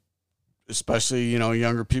guys, especially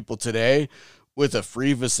younger people today, with a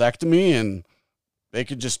free vasectomy, and they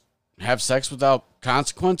could just have sex without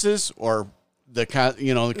consequences, or the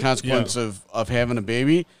consequence of having a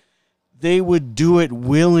baby, they would do it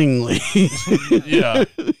willingly. Yeah.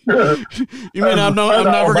 You mean I'm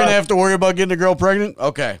never going to have to worry about getting a girl pregnant?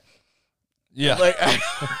 Okay. Yeah.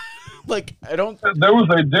 Like, I don't. There was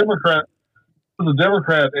a Democrat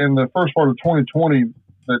in the first part of 2020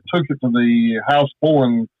 that took it to the House floor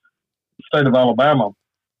in the state of Alabama,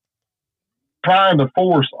 trying to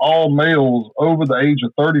force all males over the age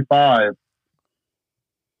of 35 to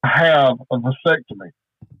have a vasectomy.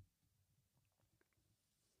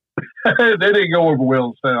 They didn't go over well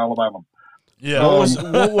in the state of Alabama. Yeah.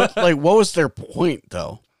 What was their point,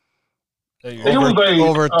 though?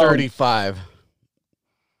 Over 35.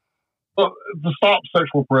 To stop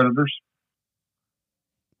sexual predators.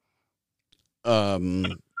 That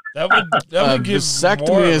would give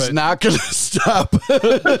vasectomy is not going to stop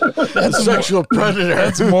a sexual predator.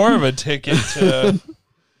 That's more of a ticket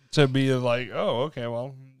to be like, oh, okay,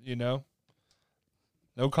 well, no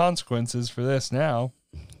consequences for this now.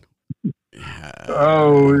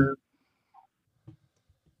 Oh,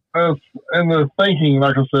 and the thinking,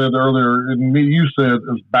 like I said earlier, and you said,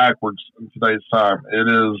 is backwards in today's time. It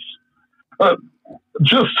is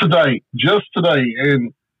just today,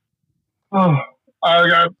 and I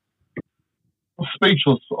got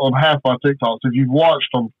speechless on half my TikToks. If you've watched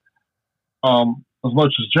them as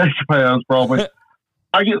much as Jacob has, probably,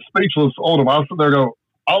 I get speechless on them. I sit there and go,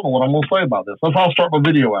 I don't know what I'm going to say about this. That's how I'll start my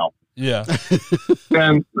video out. Yeah.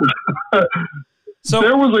 And so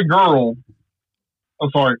there was a girl. I'm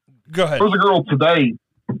sorry. Go ahead. There was a girl today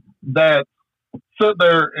that sat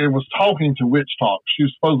there and was talking to Witch Talk. She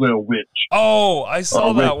was supposedly a witch. Oh, I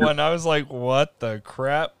saw that Witch. one. I was like, what the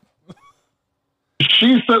crap?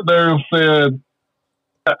 She sat there and said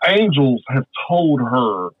the angels have told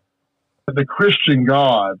her that the Christian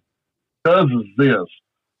God does exist.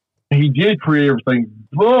 He did create everything,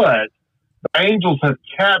 but the angels have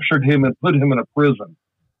captured him and put him in a prison.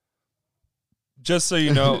 Just so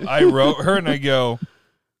you know, I wrote her and I go,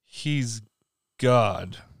 he's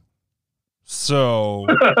God. So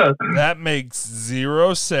that makes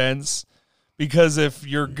zero sense, because if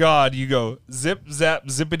you're God, you go zip, zap,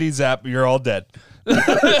 zippity zap, you're all dead.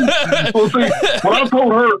 Well, see, when I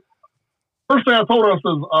told her, first thing I told her, I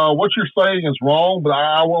says, what you're saying is wrong, but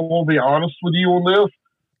I will be honest with you on this.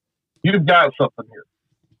 You've got something here.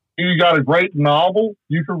 You got a great novel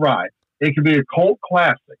you can write. It could be a cult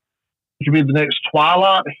classic. It could be the next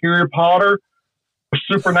Twilight, Harry Potter, or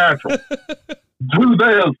Supernatural. Do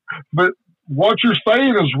this. But what you're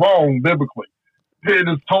saying is wrong biblically. It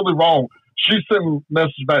is totally wrong. She sent a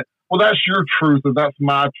message back. Well, that's your truth, and that's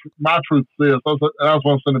my truth. This. I was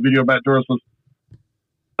going to send a video back to her. Says,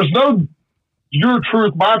 there's no your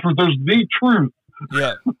truth, my truth. There's the truth.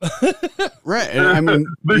 Yeah. Right. And I mean,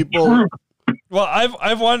 The people. truth. Well,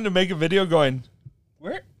 I've wanted to make a video going,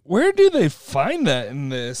 where do they find that in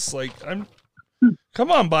this? Like,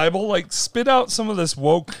 come on, Bible, like spit out some of this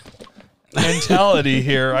woke mentality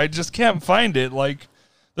here. I just can't find it. Like,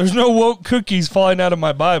 there's no woke cookies falling out of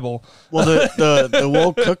my Bible. Well, the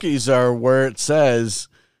woke cookies are where it says,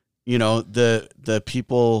 you know, the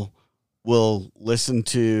people will listen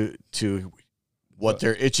to what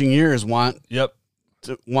their itching ears want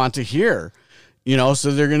to hear, you know,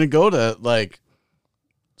 so they're going to go to like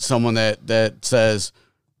someone that says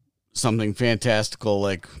something fantastical,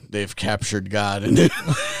 like they've captured God and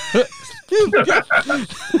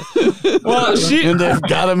Well, and they've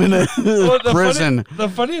got him in a prison. The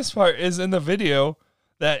funniest part is in the video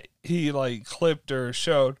that he like clipped or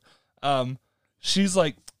showed. She's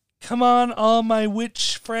like, "Come on, all my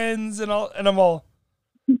witch friends," and I'm all.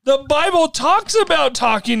 The Bible talks about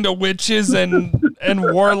talking to witches and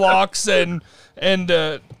warlocks and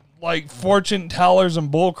like fortune tellers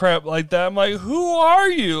and bullcrap like that. I'm like, who are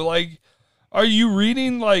you? Like, are you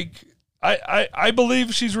reading like? I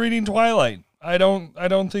believe she's reading Twilight. I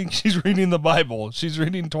don't think she's reading the Bible. She's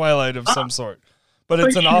reading Twilight of some sort, but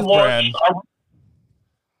it's an off-brand.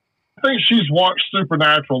 I think she's watched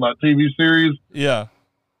Supernatural, that TV series. Yeah,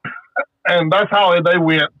 and that's how they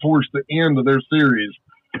went towards the end of their series.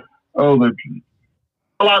 Oh,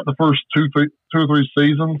 I like the first two or three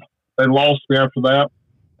seasons. They lost me after that.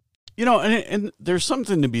 You know, and there's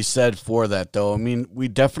something to be said for that, though. I mean, we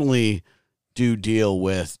definitely do deal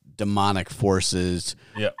with demonic forces.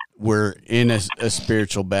 Yeah, we're in a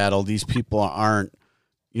spiritual battle. These people aren't,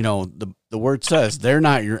 you know, the word says they're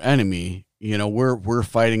not your enemy. You know, we're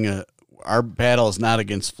fighting our battle is not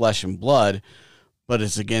against flesh and blood, but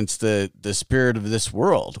it's against the spirit of this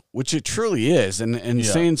world, which it truly is. And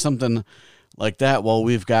saying something like that, well,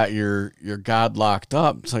 we've got your God locked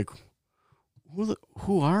up. It's like,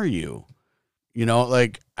 who are you? You know,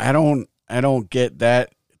 like I don't get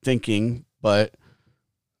that thinking, but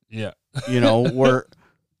yeah, you know,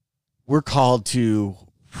 we're called to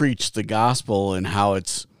preach the gospel and how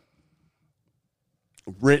it's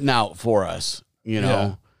written out for us, you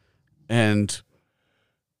know, and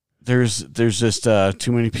there's just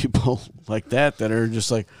too many people like that are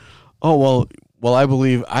just like, oh, well, I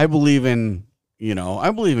believe in, you know,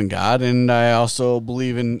 I believe in God, and I also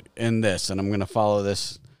believe in this, and I'm going to follow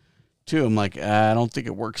this too. I'm like, I don't think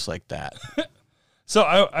it works like that. So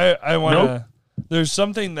I want to, Nope. There's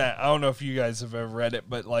something that, I don't know if you guys have ever read it,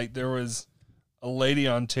 but like there was a lady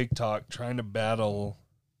on TikTok trying to battle,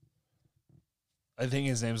 I think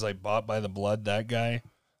his name's like Bought by the Blood, that guy.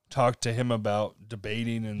 Talked to him about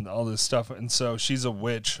debating and all this stuff. And so she's a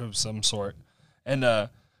witch of some sort. And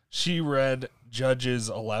she read Judges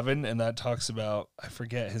 11, and that talks about, I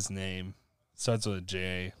forget his name. Starts with a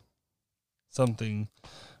J. Something,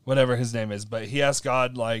 whatever his name is. But he asked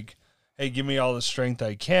God, like, hey, give me all the strength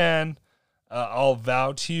I can. I'll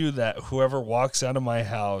vow to you that whoever walks out of my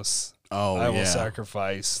house, I will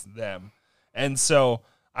sacrifice them. And so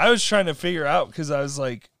I was trying to figure out, because I was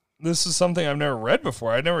like, this is something I've never read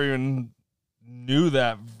before. I never even knew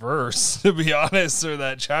that verse, to be honest, or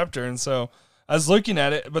that chapter. And so I was looking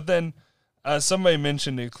at it, but then somebody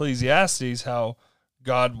mentioned Ecclesiastes, how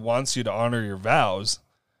God wants you to honor your vows.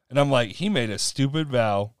 And I'm like, he made a stupid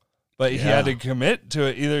vow, but he had to commit to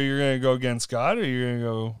it. Either you're going to go against God or you're going to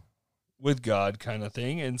go with God, kind of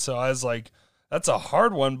thing. And so I was like, that's a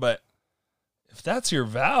hard one, but if that's your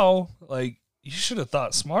vow, like, you should have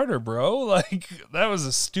thought smarter, bro. Like, that was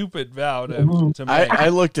a stupid vow to make. I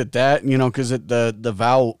looked at that, you know, because the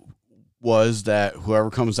vow was that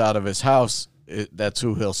whoever comes out of his house, that's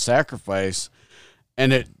who he'll sacrifice.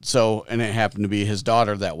 And it happened to be his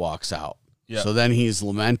daughter that walks out. Yeah. So then he's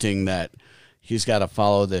lamenting that he's got to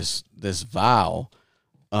follow this vow.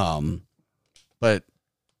 But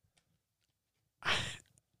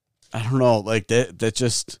I don't know, like that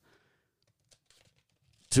just,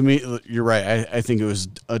 to me, you're right. I think it was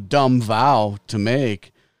a dumb vow to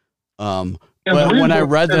make. But when I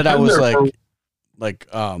read that, I was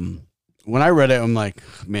when I read it, I'm like,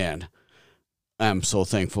 man, I'm so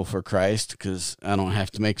thankful for Christ because I don't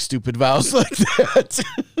have to make stupid vows like that.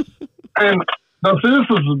 And now, see, this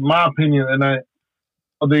is my opinion, and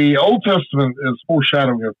the Old Testament is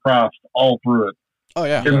foreshadowing of Christ all through it. Oh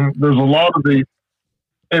yeah. And there's a lot of if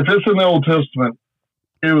it's in the Old Testament,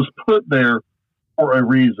 it was put there for a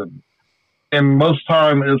reason. And most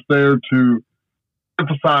time it's there to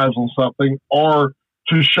emphasize on something or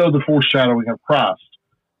to show the foreshadowing of Christ.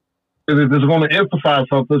 And if it's going to emphasize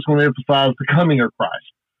something, it's going to emphasize the coming of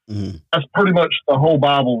Christ. Mm-hmm. That's pretty much the whole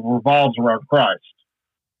Bible revolves around Christ.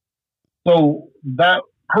 So that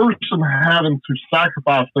person having to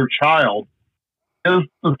sacrifice their child is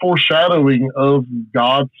the foreshadowing of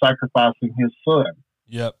God sacrificing his son.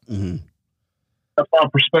 Yep. Mm-hmm. That's my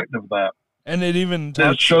perspective of that. And it even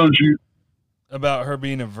shows you about her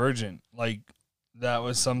being a virgin. Like, that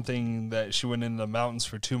was something that she went into the mountains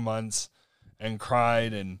for 2 months and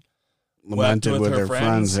cried and lamented with her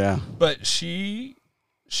friends. Yeah. But she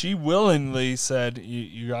willingly said,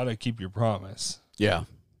 you got to keep your promise. Yeah.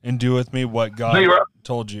 And do with me what God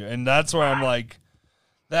told you. And that's where I'm like,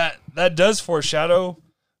 that does foreshadow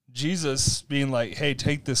Jesus being like, hey,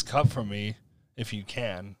 take this cup from me if you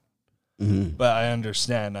can. Mm-hmm. But I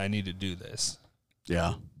understand I need to do this.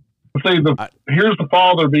 Yeah. See, here's the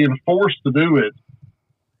father being forced to do it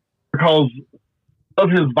because of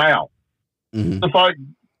his vow. Mm-hmm. It's like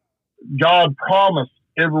God promised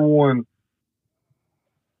everyone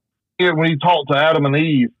when he talked to Adam and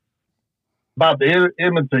Eve about the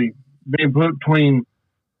enmity being put between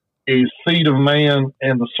a seed of man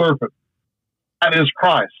and the serpent. That is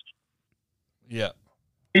Christ. Yeah.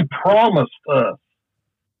 He promised us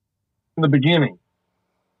in the beginning.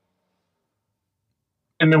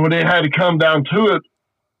 And then when it had to come down to it,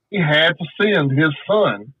 he had to send his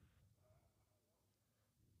son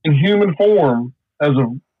in human form as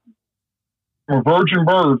a virgin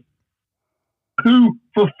birth to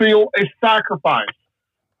fulfill a sacrifice.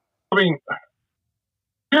 I mean,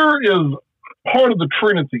 here is part of the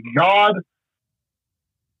Trinity. God,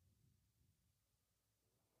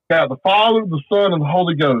 the Father, the Son, and the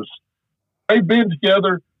Holy Ghost. They've been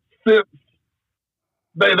together since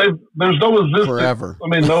there's no existence. Forever. I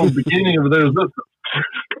mean, no beginning of their existence.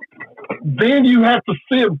 Then you have to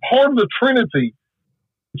send part of the Trinity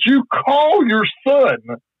that you call your son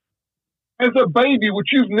as a baby, which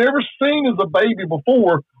you've never seen as a baby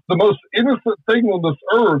before, the most innocent thing on this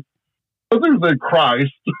earth, other than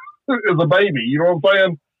Christ, is a baby. You know what I'm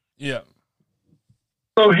saying? Yeah.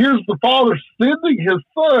 So here's the Father sending his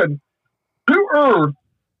son to earth.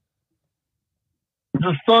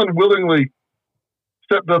 His son willingly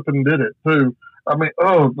stepped up and did it too. I mean,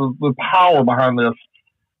 the power behind this.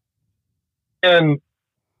 And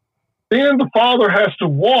then the Father has to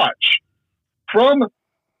watch from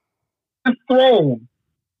his throne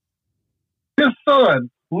his son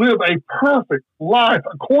live a perfect life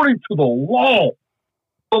according to the law.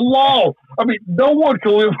 The law. I mean, no one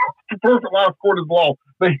can live a perfect life according to the law,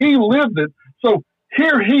 but he lived it. So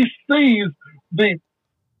here he sees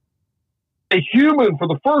a human for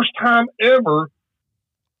the first time ever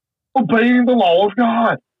obeying the law of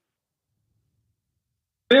God.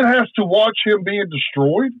 It has to watch him being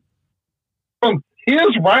destroyed from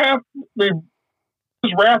his wrath.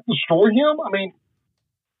 His wrath destroy him. I mean,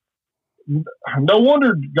 no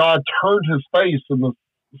wonder God turned his face and the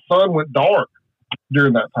sun went dark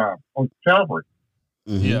during that time on Calvary.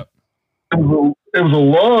 Mm-hmm. Yeah. It was a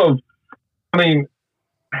love. I mean,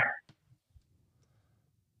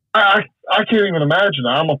 I can't even imagine.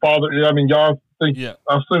 I'm a father. I mean, y'all think, I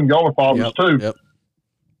assume y'all are fathers too. Yep.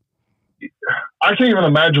 I can't even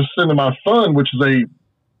imagine sending my son, which is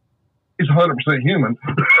he's 100% human.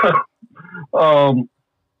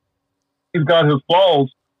 He's got his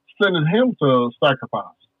flaws, sending him to sacrifice.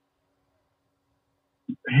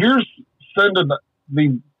 Here's sending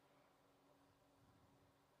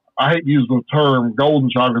I hate to use the term golden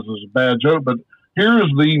child because it's a bad joke, but here's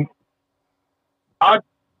really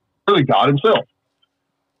God himself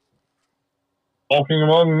walking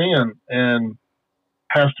among men and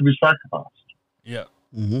has to be sacrificed. Yeah.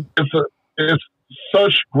 Mm-hmm. It's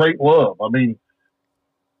such great love. I mean,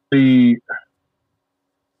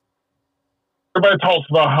 everybody talks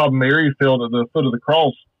about how Mary felt at the foot of the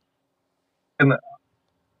cross, and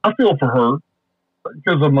I feel for her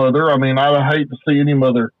because a mother. I mean, I hate to see any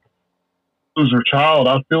mother lose her child.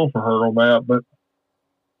 I feel for her on that, but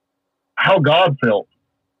how God felt.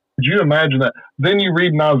 Could you imagine that? Then you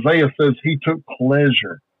read in Isaiah says he took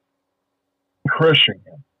pleasure in crushing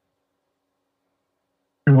him.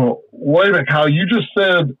 You know, wait a minute, Kyle, you just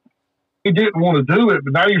said he didn't want to do it,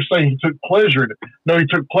 but now you're saying he took pleasure in it. No, he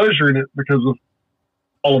took pleasure in it because of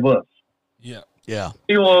all of us. Yeah. Yeah.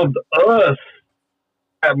 He loved us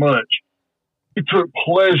that much. He took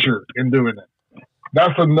pleasure in doing it.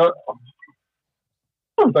 That's enough.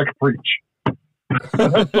 I could preach.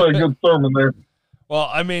 That's a good sermon there. Well,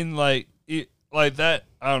 I mean, like that.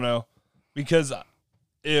 I don't know, because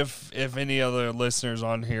if any other listeners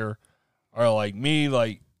on here are like me,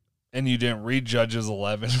 like, and you didn't read Judges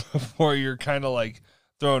 11 before, you're kind of like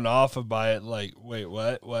thrown off by it. Like, wait,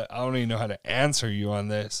 what? I don't even know how to answer you on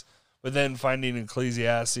this. But then finding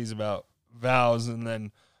Ecclesiastes about vows and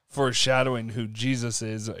then foreshadowing who Jesus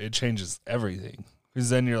is, it changes everything. Because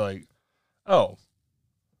then you're like, oh,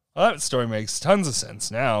 well, that story makes tons of sense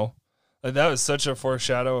now. Like, that was such a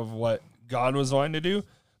foreshadow of what God was wanting to do.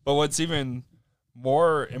 But what's even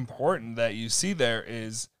more important that you see there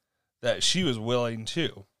is that she was willing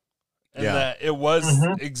to. And that it was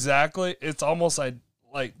exactly, it's almost like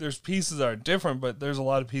there's pieces that are different, but there's a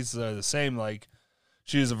lot of pieces that are the same. Like,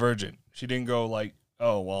 she was a virgin. She didn't go like,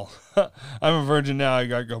 oh, well, I'm a virgin now, I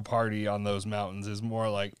got to go party on those mountains. It's more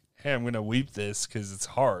like, hey, I'm going to weep this because it's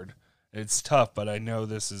hard. It's tough, but I know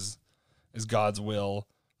this is God's will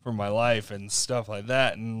for my life and stuff like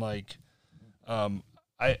that. And like,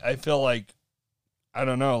 I feel like, I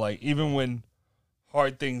don't know, like, even when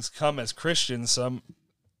hard things come as Christians,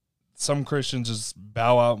 some Christians just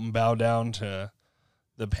bow out and bow down to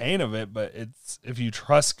the pain of it. But it's, if you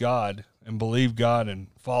trust God and believe God and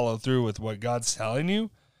follow through with what God's telling you,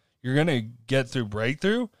 you're going to get through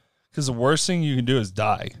breakthrough, because the worst thing you can do is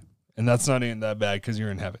die. And that's not even that bad because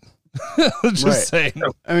you're in heaven. Just saying.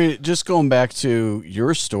 I mean, just going back to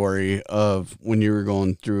your story of when you were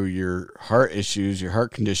going through your heart issues, your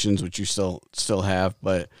heart conditions, which you still have,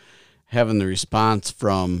 but having the response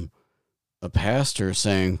from a pastor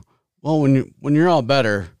saying, well, when you're all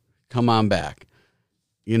better, come on back.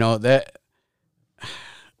 You know, that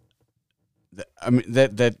I mean,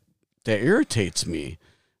 that irritates me,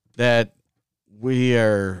 that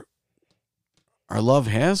our love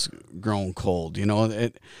has grown cold. You know,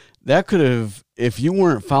 that could have, if you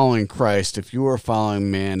weren't following Christ, if you were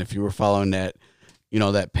following man, if you were following that, you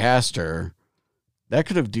know, that pastor, that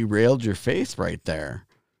could have derailed your faith right there.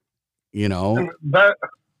 You know, and that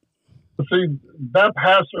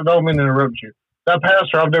pastor, don't mean to interrupt you. That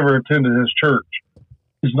pastor, I've never attended his church.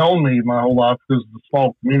 He's known me my whole life because of the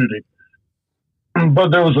small community. But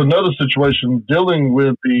there was another situation dealing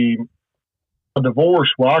with a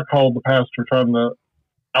divorce where I called the pastor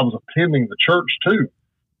I was attending the church too,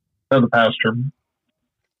 another pastor.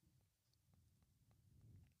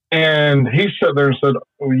 And he sat there and said,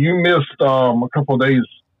 well, you missed a couple of days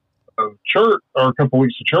of church, or a couple of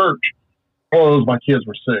weeks of church. Well, my kids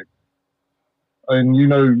were sick. And you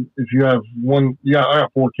know, if you have I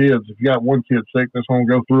got 4 kids. If you got one kid sick, that's going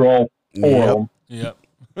to go through all 4 of them. Yep.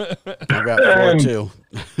 I got 4 too.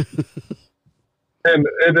 And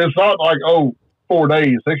it's not like, 4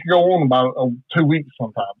 days. They can go on about 2 weeks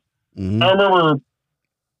sometimes. Mm-hmm. I remember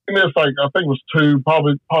I think it was 2,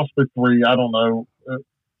 possibly 3. I don't know.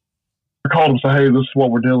 I called him and said, hey, this is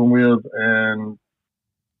what we're dealing with. And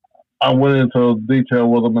I went into detail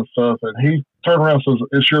with him and stuff. And he turned around and says,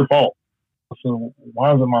 it's your fault. I said,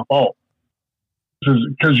 why is it my fault?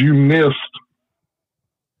 Because you missed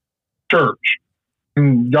church.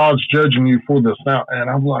 And God's judging you for this now. And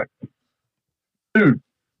I'm like, dude,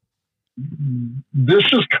 this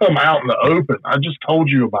just come out in the open. I just told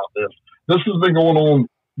you about this. This has been going on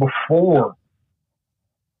before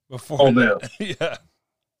all this. Yeah.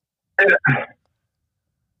 And,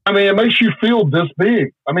 I mean, it makes you feel this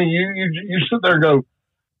big. I mean, you sit there and go,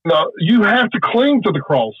 no, you have to cling to the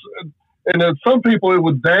cross. And then some people, it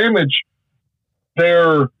would damage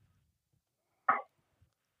their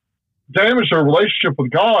relationship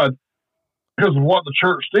with God because of what the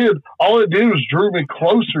church did. All it did was drew me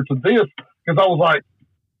closer to this, because I was like,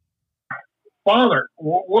 Father,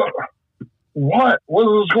 what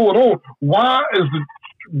is going on? Why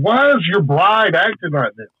is your bride acting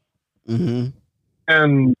like this? Mm-hmm.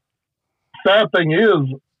 And sad thing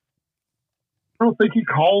is, I don't think he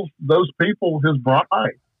calls those people his bride.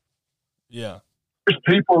 Yeah. there's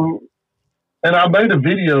people, and I made a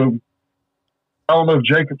video. I don't know if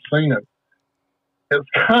Jacob's seen it. It's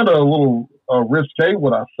kind of a little risque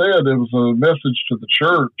what I said. It was a message to the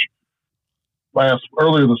church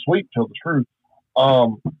earlier this week, tell the truth.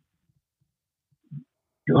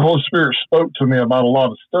 The Holy Spirit spoke to me about a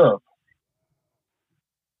lot of stuff.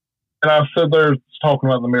 And I said there talking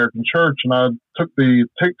about the American church, and I took the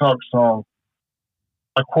TikTok song.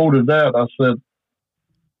 I quoted that. I said,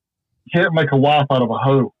 "You can't make a wife out of a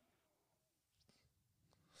hoe."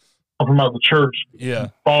 Talking about the church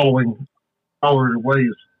following our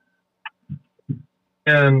ways.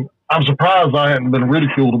 And I'm surprised I hadn't been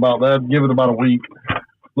ridiculed about that. Give it about a week.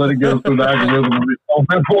 Let it go through the algorithm on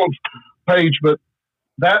the influence page. But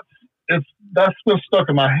that's been stuck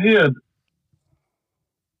in my head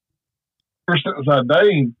ever since that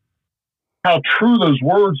day, how true those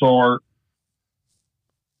words are,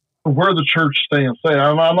 where the church stands.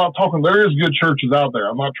 I'm not talking, there is good churches out there.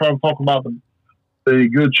 I'm not trying to talk about the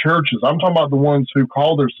good churches. I'm talking about the ones who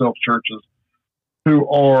call themselves churches, who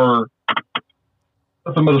are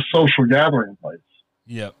nothing but a social gathering place.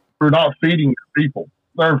 Yep. Who are not feeding people.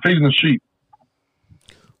 They're feeding the sheep.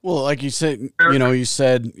 Well, like you said, you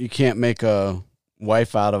said you can't make a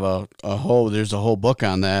wife out of a hoe. There's a whole book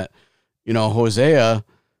on that. Hosea,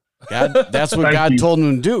 God, that's what God told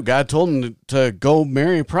him to do. God told him to go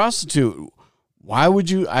marry a prostitute. Why would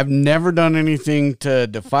you? I've never done anything to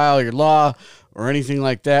defile your law or anything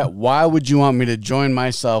like that. Why would you want me to join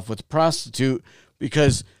myself with a prostitute?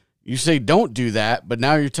 Because you say don't do that, but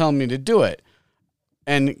now you're telling me to do it.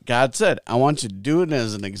 And God said, I want you to do it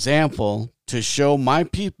as an example to show my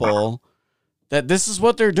people that this is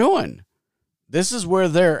what they're doing. This is where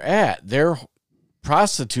they're at. They're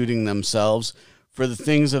prostituting themselves for the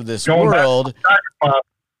things of this world.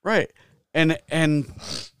 Right. And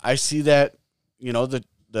I see that,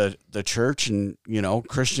 the church and,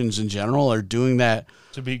 Christians in general are doing that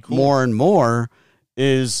to be cool. More and more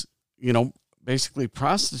is, basically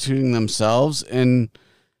prostituting themselves and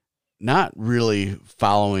not really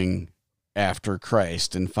following after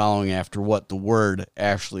Christ and following after what the word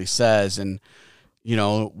actually says. And,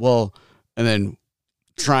 and then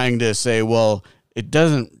trying to say, well, it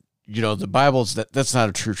doesn't, the Bible's that's not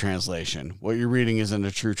a true translation. What you're reading isn't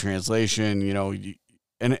a true translation,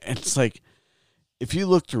 and it's like, if you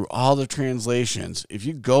look through all the translations, if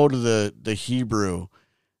you go to the Hebrew,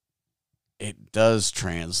 it does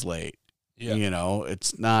translate. Yeah.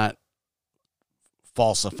 It's not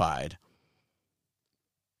falsified.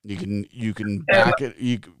 You can back it.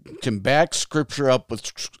 You can back scripture up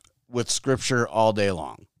with scripture all day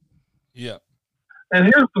long. Yeah. And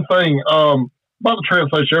here's the thing about the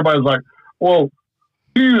translation. Everybody's like, well,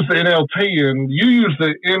 you use the NLT and you use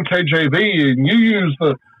the NKJV and you use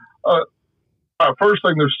the first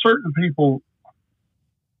thing. There's certain people.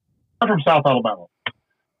 I'm from South Alabama.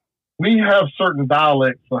 We have certain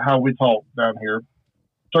dialects of how we talk down here,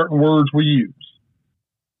 certain words we use.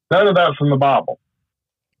 None of that's in the Bible.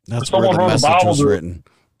 That's where the message was written.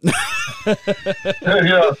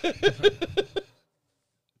 Yeah.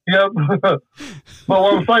 Yep. But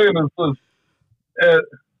what I'm saying is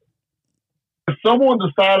if someone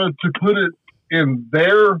decided to put it in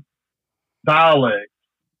their dialect,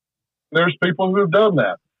 there's people who have done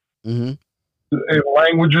that. Mm-hmm. In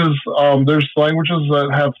languages, there's languages that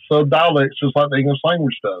have sub-dialects just like the English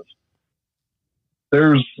language does.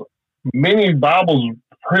 There's many Bibles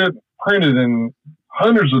printed in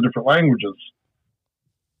hundreds of different languages.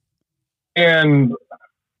 And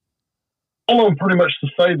all of them pretty much to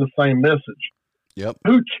say the same message. Yep.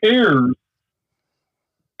 Who cares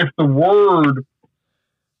if the word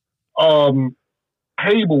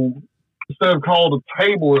table, instead of called a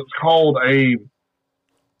table, it's called a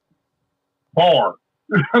bar?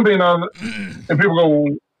 I mean, and people go,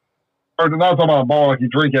 or not talking about a bar like you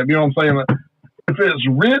drink at, you know what I'm saying? If it's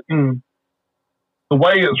written the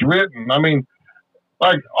way it's written, I mean,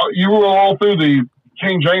 like you were all through the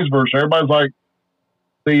King James version, everybody's like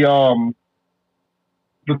the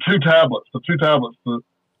two tablets. If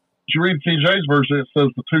you read the King James version, it says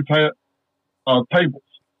the two tables.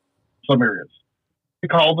 Some areas they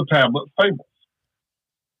call the tablets tables,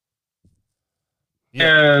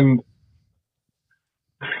 and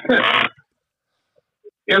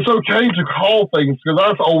it's okay to call things because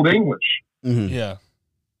that's Old English. Mm-hmm. Yeah.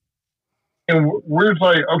 And we're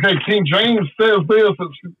like, okay, King James says this,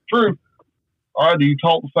 it's true. All right, do you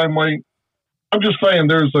talk the same way? I'm just saying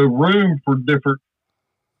there's a room for different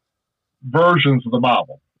versions of the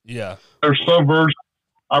Bible. Yeah. There's some versions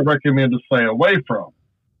I recommend to stay away from.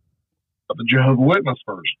 But the Jehovah's Witness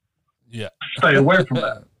version. Yeah. Stay away from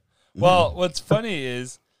that. Well, what's funny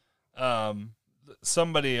is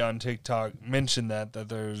somebody on TikTok mentioned that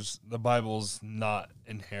the Bible's not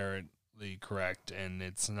inherently correct and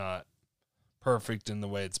it's not perfect in the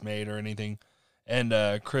way it's made or anything. And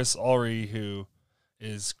Chris Ulrey, who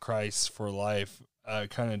is Christ for Life,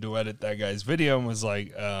 kind of duetted that guy's video and was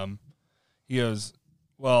like, he goes,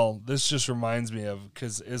 well, this just reminds me of,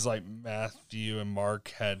 because it's like Matthew and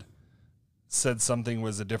Mark had said something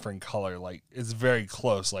was a different color, like it's very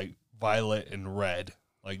close, like violet and red,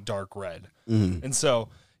 like dark red. Mm-hmm. And so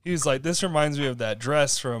he was like, this reminds me of that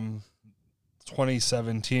dress from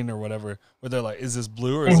 2017 or whatever, where they're like, is this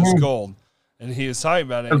blue or is this gold? And he was talking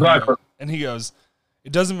about it. Exactly. And he goes,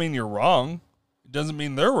 it doesn't mean you're wrong. It doesn't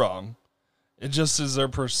mean they're wrong. It just is their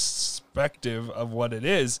perspective of what it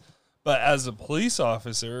is. But as a police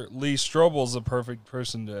officer, Lee Strobel's the perfect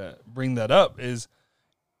person to bring that up, is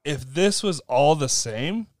if this was all the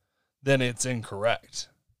same, then it's incorrect.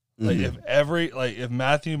 Like if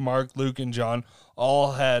Matthew, Mark, Luke, and John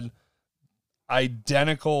all had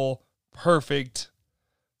identical, perfect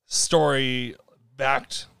story,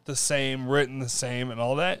 backed the same, written the same, and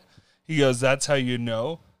all that, he goes, that's how you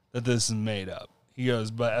know that this is made up. He goes,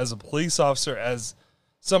 but as a police officer, as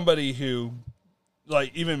somebody who,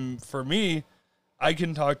 like, even for me, I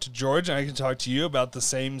can talk to George and I can talk to you about the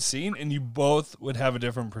same scene, and you both would have a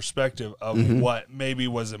different perspective of what maybe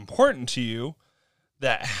was important to you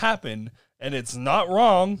that happened. And it's not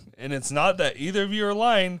wrong, and it's not that either of you are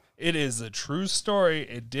lying. It is a true story.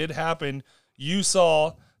 It did happen. You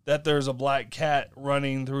saw that there's a black cat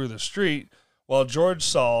running through the street, while George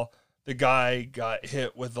saw the guy got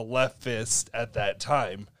hit with the left fist at that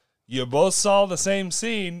time. You both saw the same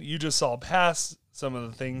scene. You just saw past some of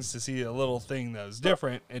the things to see a little thing that was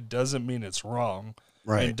different. It doesn't mean it's wrong.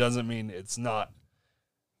 Right. It doesn't mean it's not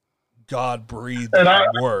God-breathed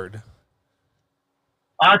word.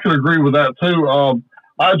 I could agree with that too.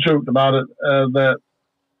 I joked about it that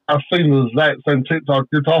I've seen the exact same TikTok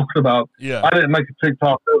you're talking about. Yeah. I didn't make a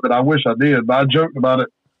TikTok of it. I wish I did, but I joked about it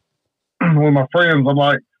with my friends. I'm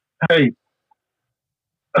like, hey,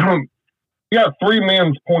 you got three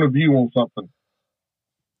men's point of view on something.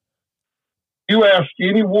 You ask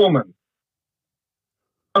any woman,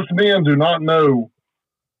 us men do not know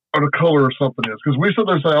what a color or something is. Because we sit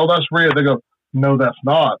there and say, oh, that's red. They go, no, that's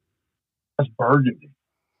not. That's burgundy.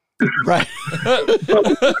 Right.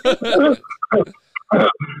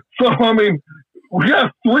 So, I mean, we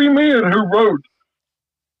have three men who wrote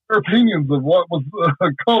their opinions of what was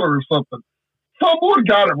a color or something. Someone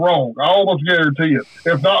got it wrong. I almost guarantee it.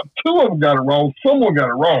 If not two of them got it wrong, someone got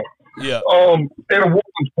it wrong. Yeah. In a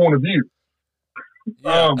woman's point of view.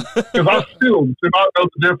 Yeah. Because I still do not know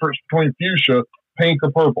the difference between fuchsia, pink,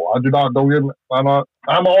 or purple. I do not. Don't get me. I'm an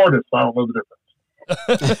artist. I don't know the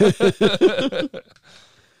difference.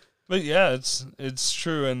 But yeah, it's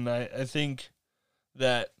true, and I think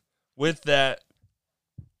that with that,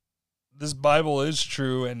 this Bible is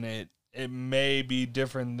true, and it may be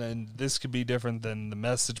different than, this could be different than the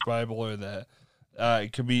Message Bible, or the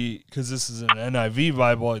it could be, because this is an NIV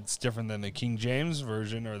Bible, it's different than the King James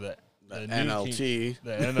version or the NLT,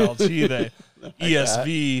 the NLT, the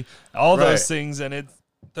ESV, all those things, and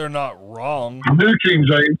they're not wrong. New King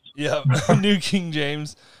James. Yeah, New King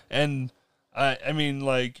James, and I mean,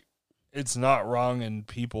 like, it's not wrong, and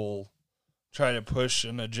people try to push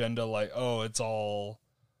an agenda like, oh, it's all,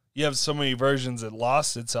 you have so many versions it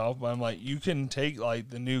lost itself. But I'm like, you can take like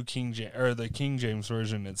the New King James or the King James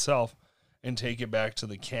version itself and take it back to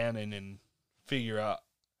the canon and figure out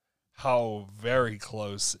how very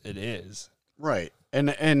close it is. Right.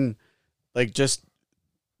 And like, just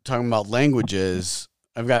talking about languages,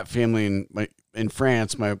 I've got family in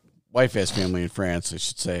France. My wife has family in France, I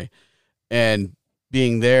should say. And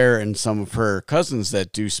being there and some of her cousins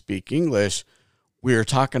that do speak English, we were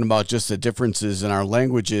talking about just the differences in our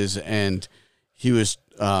languages. And he was,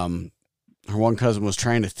 her one cousin was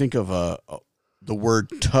trying to think of the word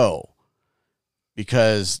toe,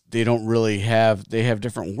 because they don't really they have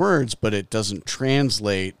different words, but it doesn't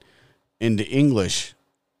translate into English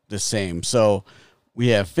the same. So we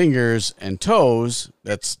have fingers and toes.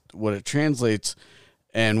 That's what it translates.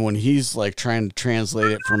 And when he's like trying to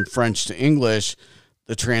translate it from French to English,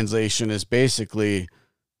 the translation is basically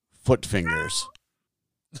foot fingers.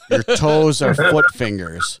 Your toes are foot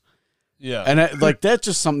fingers. Yeah. And that's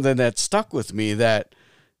just something that stuck with me, that,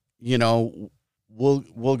 you know, we'll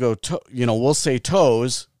go we'll say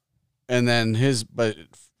toes, and then if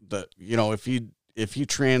he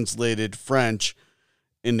translated French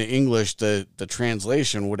into English, the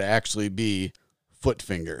translation would actually be foot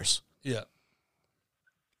fingers. Yeah.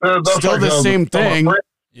 Still the same thing.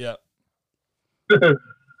 Yeah.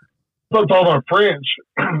 So talking about French,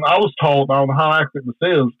 I was taught, I don't know how accurate this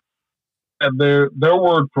is, that their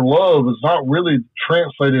word for love is not really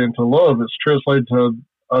translated into love. It's translated to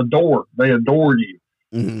adore. They adore you.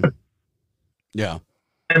 Mm-hmm. Yeah.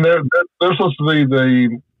 And they're supposed to be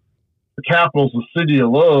the capital's the city of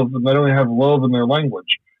love, and they don't even have love in their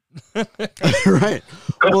language. Right.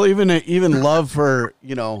 Well, even love for,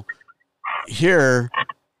 here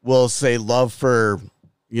we'll say love for,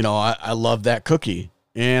 I love that cookie,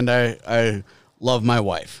 and I love my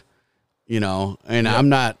wife, and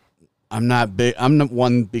yep. I'm not big. I'm not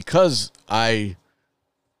one, because I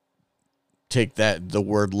take the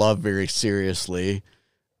word love very seriously,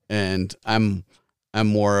 and I'm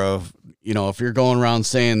more of, if you're going around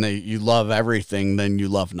saying that you love everything, then you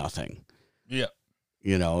love nothing. Yeah.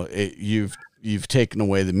 You've taken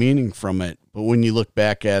away the meaning from it. But when you look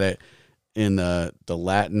back at it in the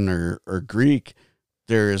Latin or Greek,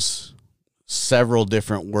 there's several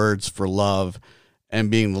different words for love,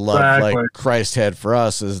 and being the love exactly. like Christ had for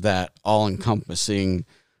us is that all encompassing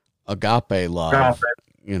agape love,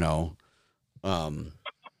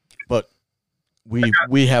 but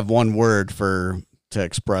we have one word to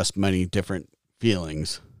express many different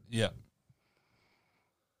feelings. Yeah.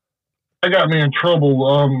 That got me in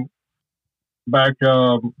trouble back,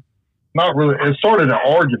 not really. It started an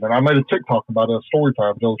argument. I made a TikTok about it, a story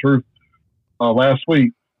time, tell the truth, last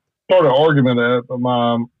week. Started an argument at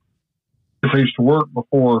my, I used to work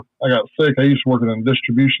before I got sick. I used to work in a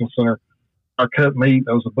distribution center. I cut meat.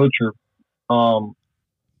 I was a butcher.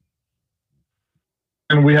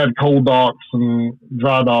 And we had cold docks and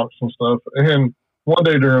dry docks and stuff. And one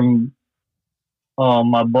day during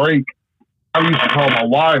my break, I used to call my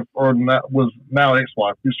wife, or that was now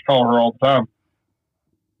ex-wife, used to call her all the time.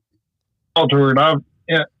 Talk to her, and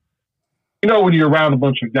when you're around a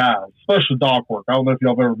bunch of guys, especially dock work. I don't know if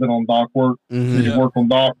y'all have ever been on dock work. Mm-hmm. You work on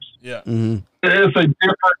docks. Yeah. Mm-hmm. It's a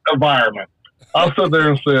different environment. I sat there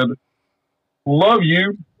and said, "Love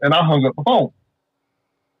you," and I hung up the phone.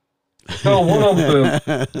 So one of them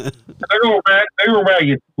said, they were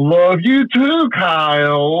ragging, "Love you too,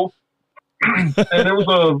 Kyle." And it was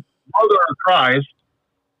a mother of Christ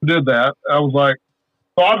who did that. I was like,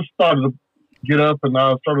 so I just started to get up and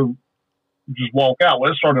I started to just walk out.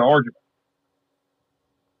 Let's start an argument.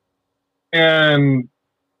 And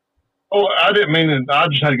I didn't mean it. I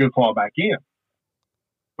just had to go call back in.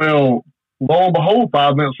 Well, lo and behold,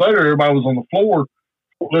 5 minutes later, everybody was on the floor,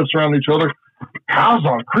 lips around each other. Kyle's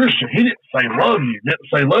not a Christian. He didn't say love you. Didn't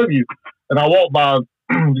say love you. And I walked by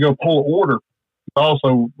to go pull an order. I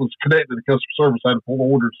also was connected to customer service. I had to pull the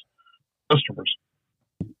orders to customers.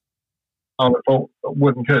 I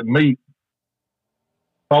wouldn't cut meat.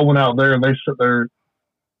 I went out there and they sit there.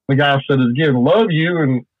 The guy said it again, "Love you,"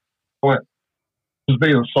 and I went, just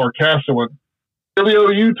being sarcastic, went,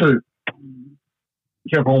 "Phileo, you too."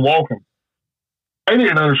 Kept on walking. They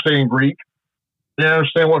didn't understand Greek. They didn't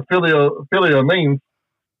understand what phileo means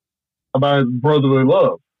about brotherly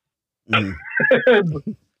love. Mm.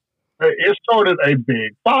 It started a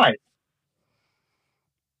big fight.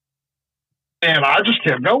 And I just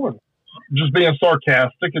kept going, just being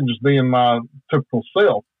sarcastic and just being my typical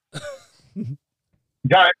self.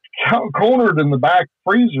 Got cornered in the back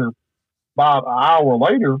freezer about an hour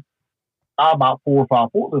later by about 4 or 5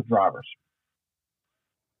 forklift drivers.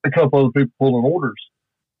 A couple other people pulling orders.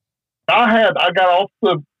 I got off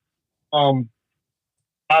the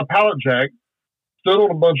my pallet jack, stood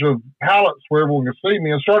on a bunch of pallets where everyone could see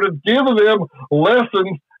me, and started giving them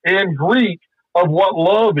lessons in Greek of what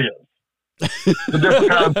love is. The different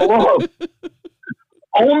kinds of love.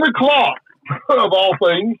 On the clock, of all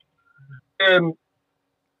things, and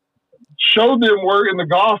showed them where in the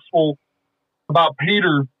gospel about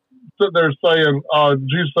Peter sitting there saying,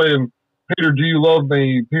 Jesus saying, "Peter, do you love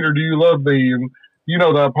me? Peter, do you love me?" And you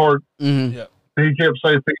know that part. Mm-hmm. Yeah. He kept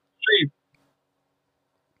saying, "Sheep."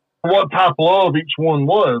 What type of love each one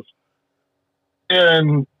was.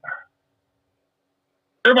 And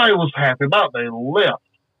everybody was happy about it. They left.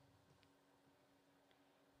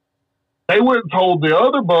 They went and told the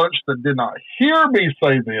other bunch that did not hear me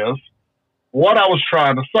say this what I was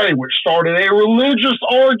trying to say, which started a religious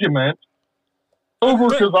argument over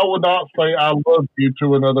because I would not say I love you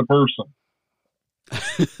to another person.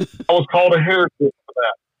 I was called a heretic for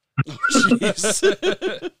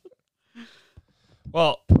that.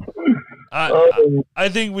 Well, I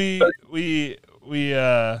think we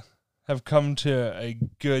have come to a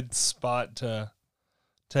good spot to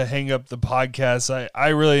hang up the podcast. I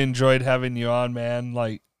really enjoyed having you on, man.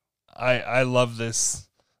 Like I love this.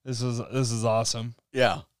 This is awesome.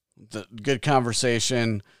 Yeah. Good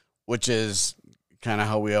conversation, which is kind of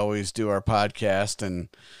how we always do our podcast. And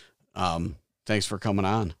Thanks for coming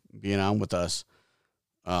on, being on with us.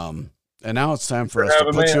 And now it's time for us to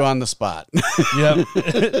having put me you on. on the spot. Yep.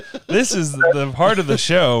 This is the part of the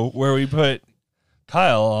show where we put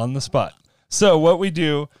Kyle on the spot. So what we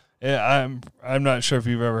do, I'm not sure if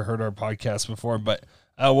you've ever heard our podcast before, but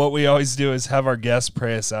what we always do is have our guests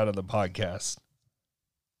pray us out of the podcast.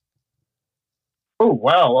 Oh,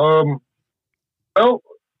 wow. Well,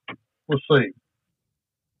 let's see.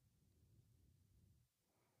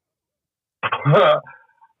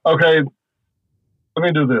 Okay, let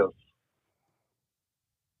me do this.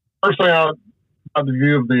 First thing I have to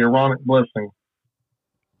give the Aaronic blessing.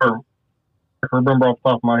 Or I can remember off the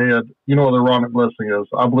top of my head, you know what the Aaronic blessing is.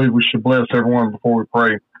 I believe we should bless everyone before we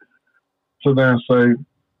pray. Sit there and say,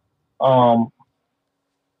 now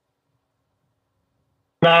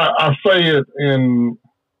I say it in,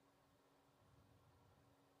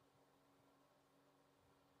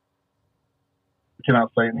 I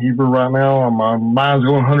cannot say it in Hebrew right now. My mind's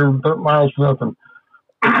going 100 miles to nothing.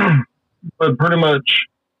 But pretty much,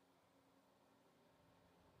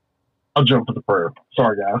 I'll jump to the prayer.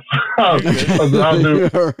 Sorry, guys. I'll do.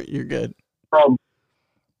 You're good.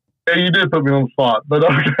 Yeah, you did put me on the spot. But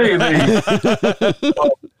okay,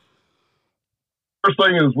 the first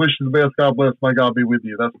thing is wish you the best. God bless. May God be with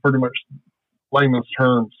you. That's pretty much layman's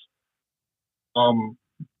terms. The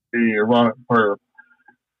Aaronic prayer.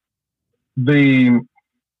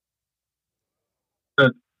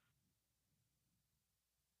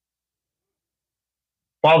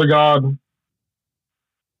 Father God,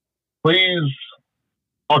 please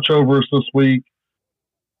watch over us this week.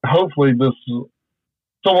 Hopefully,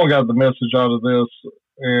 someone got the message out of this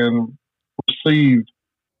and received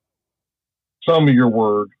some of your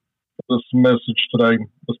word, this message today,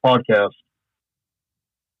 this podcast.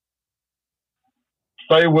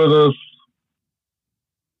 Stay with us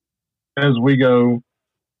as we go.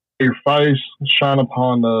 May your face shine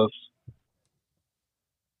upon us.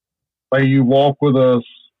 May you walk with us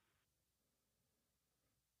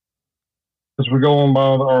as we go on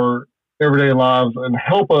about our everyday lives and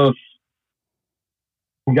help us,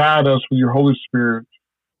 guide us with your Holy Spirit.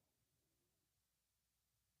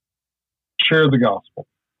 Share the gospel.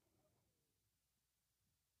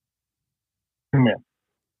 Amen.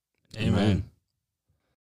 Amen.